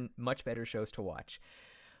important, much better shows to watch.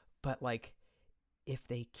 But like, if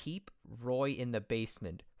they keep Roy in the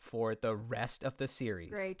basement for the rest of the series,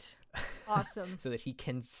 great, Awesome. so that he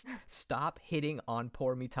can stop hitting on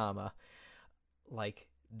poor Mitama. Like,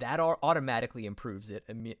 that automatically improves it,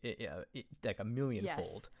 like a millionfold.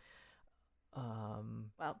 Yes.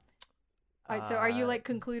 Well, all right, so are you like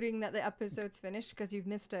concluding that the episode's finished because you've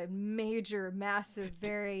missed a major, massive,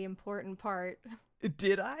 very important part?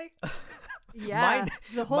 Did I? Yeah.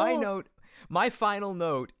 My final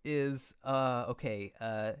note is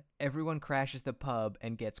everyone crashes the pub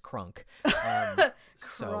and gets crunk. Crunk.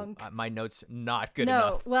 So my note's not good no,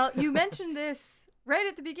 enough. Well, you mentioned this right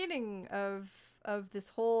at the beginning of this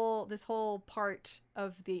whole part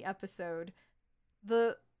of the episode.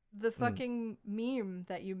 The fucking meme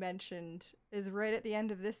that you mentioned is right at the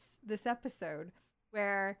end of this episode,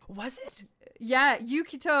 where was it? Yeah,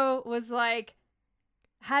 Yukito was like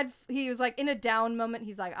he was like in a down moment.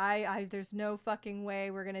 He's like, I there's no fucking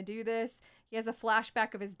way we're gonna do this. He has a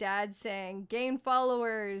flashback of his dad saying, gain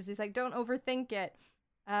followers. He's like, don't overthink it.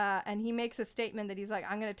 And he makes a statement that he's like,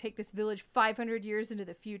 I'm gonna take this village 500 years into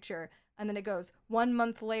the future. And then it goes 1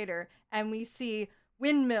 month later, and we see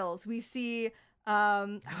windmills. We see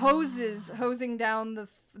hoses hosing down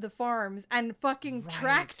the farms, and fucking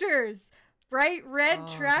tractors, bright red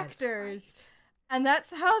tractors. That's right. And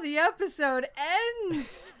that's how the episode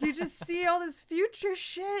ends. You just see all this future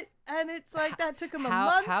shit, and it's like that took him a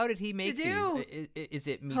month. How did he make these? Is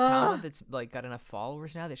it Mitama that's like got enough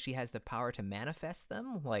followers now that she has the power to manifest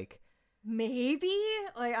them? Like, maybe.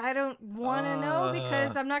 Like, I don't want to know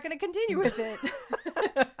because I'm not going to continue with it.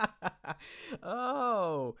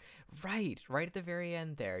 Oh, right at the very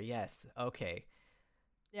end there. Yes. Okay.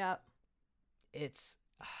 Yeah. It's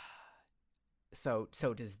so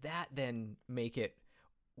does that then make it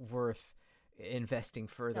worth investing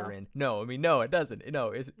further in? No, I mean, no, it doesn't.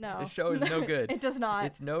 No, the show is no good. It does not.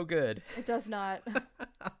 It's no good. It does not.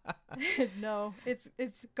 No, it's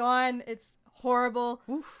gone. It's horrible.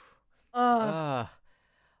 Oof.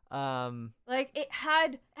 Like it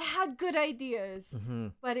had good ideas,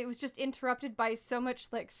 but it was just interrupted by so much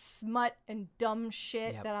like smut and dumb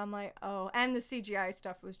shit that I'm like, oh, and the CGI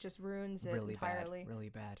stuff was just ruins it entirely. Really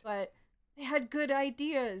bad. But they had good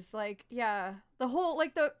ideas. Like, yeah, the whole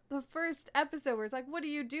like the first episode where it's like, what do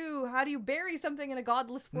you do? How do you bury something in a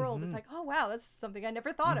godless world? It's like, oh wow, that's something I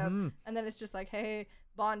never thought of. And then it's just like, hey,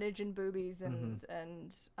 bondage and boobies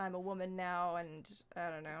and I'm a woman now, and I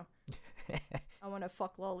don't know. I want to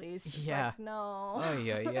fuck lollies. It's like, no. Oh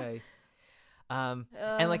yeah.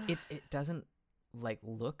 And like it doesn't like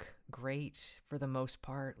look great for the most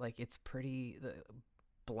part. Like, it's pretty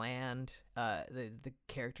bland. The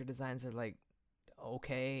character designs are like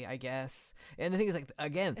okay, I guess. And the thing is, like,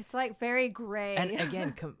 again, it's like very gray. And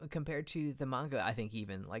again, compared to the manga, I think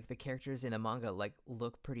even like the characters in a manga like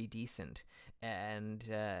look pretty decent, and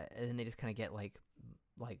then they just kind of get like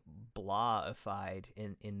blah-ified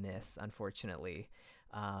in this, unfortunately.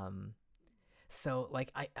 So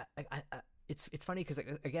like I it's funny because,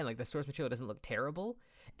 like, again, like the source material doesn't look terrible,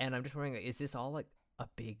 and I'm just wondering, like, is this all like a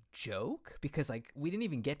big joke? Because like we didn't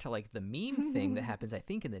even get to like the meme thing that happens, I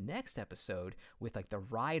think, in the next episode with like the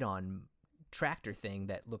ride-on tractor thing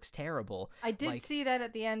that looks terrible. I did see that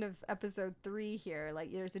at the end of episode 3 here.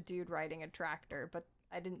 Like, there's a dude riding a tractor, but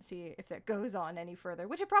I didn't see if it goes on any further,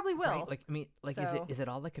 which it probably will. Right? Like, I mean, like, so, is it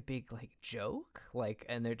all like a big like joke? Like,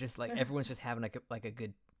 and they're just like everyone's just having like a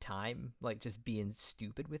good time, like just being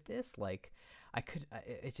stupid with this. Like,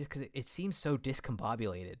 it's just because it seems so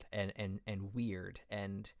discombobulated and weird.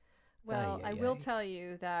 And well, I will tell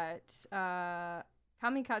you that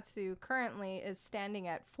Kamikatsu currently is standing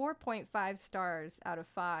at 4.5 stars out of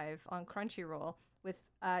 5 on Crunchyroll with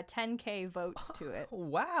 10K votes to it.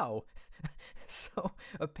 Wow. So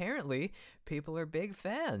apparently people are big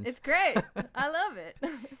fans. It's great. I love it.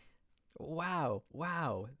 Wow.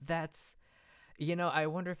 That's, I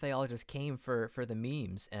wonder if they all just came for the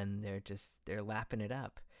memes and they're lapping it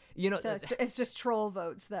up. So it's just troll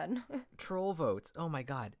votes then. Troll votes. Oh my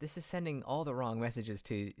God. This is sending all the wrong messages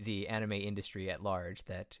to the anime industry at large,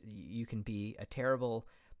 that you can be a terrible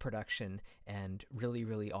production and really,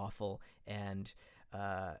 really awful, and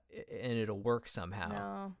it'll work somehow.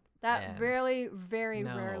 No. That very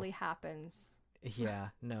rarely happens. Yeah,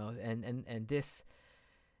 no. And this,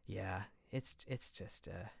 yeah, it's just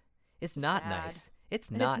it's not nice.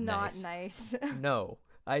 It's not nice. No,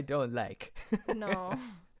 I don't like. No.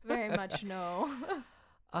 Very much no.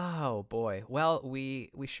 Oh boy. Well, we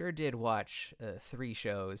sure did watch 3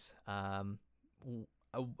 shows. One,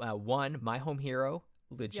 My Home Hero,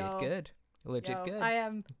 legit good. Legit good. I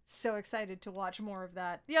am so excited to watch more of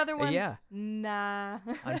that. The other ones, nah.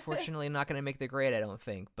 Unfortunately, not going to make the grade, I don't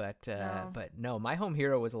think. But no, My Home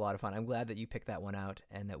Hero was a lot of fun. I'm glad that you picked that one out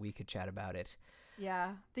and that we could chat about it.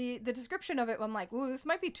 Yeah, the description of it, I'm like, ooh, this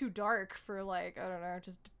might be too dark for like, I don't know,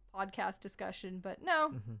 just podcast discussion. But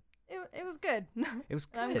no, it was good. It was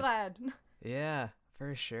good. I'm glad. Yeah,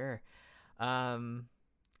 for sure.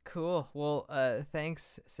 Cool. Well,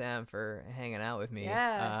 thanks, Sam, for hanging out with me.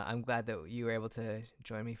 Yeah. I'm glad that you were able to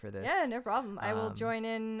join me for this. Yeah, no problem. I will join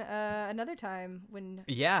in another time when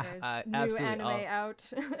there's new absolutely. anime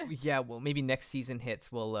out. Yeah, well, maybe next season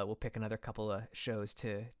hits, we'll pick another couple of shows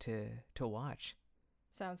to watch.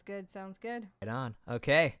 Sounds good. Right on.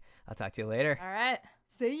 Okay, I'll talk to you later. All right.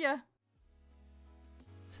 See ya.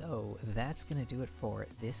 So that's going to do it for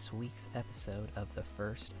this week's episode of The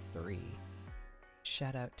First Three.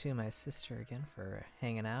 Shout out to my sister again for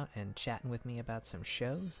hanging out and chatting with me about some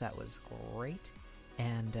shows. That was great.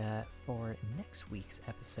 And for next week's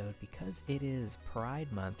episode, because it is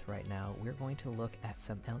Pride Month right now, we're going to look at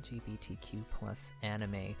some LGBTQ plus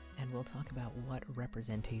anime, and we'll talk about what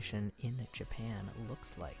representation in Japan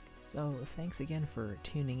looks like. So thanks again for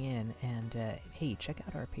tuning in, and hey, check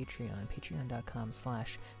out our Patreon,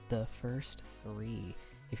 patreon.com/thefirst3,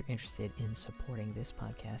 if you're interested in supporting this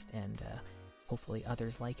podcast and hopefully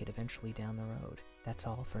others like it eventually down the road. That's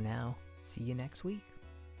all for now. See you next week.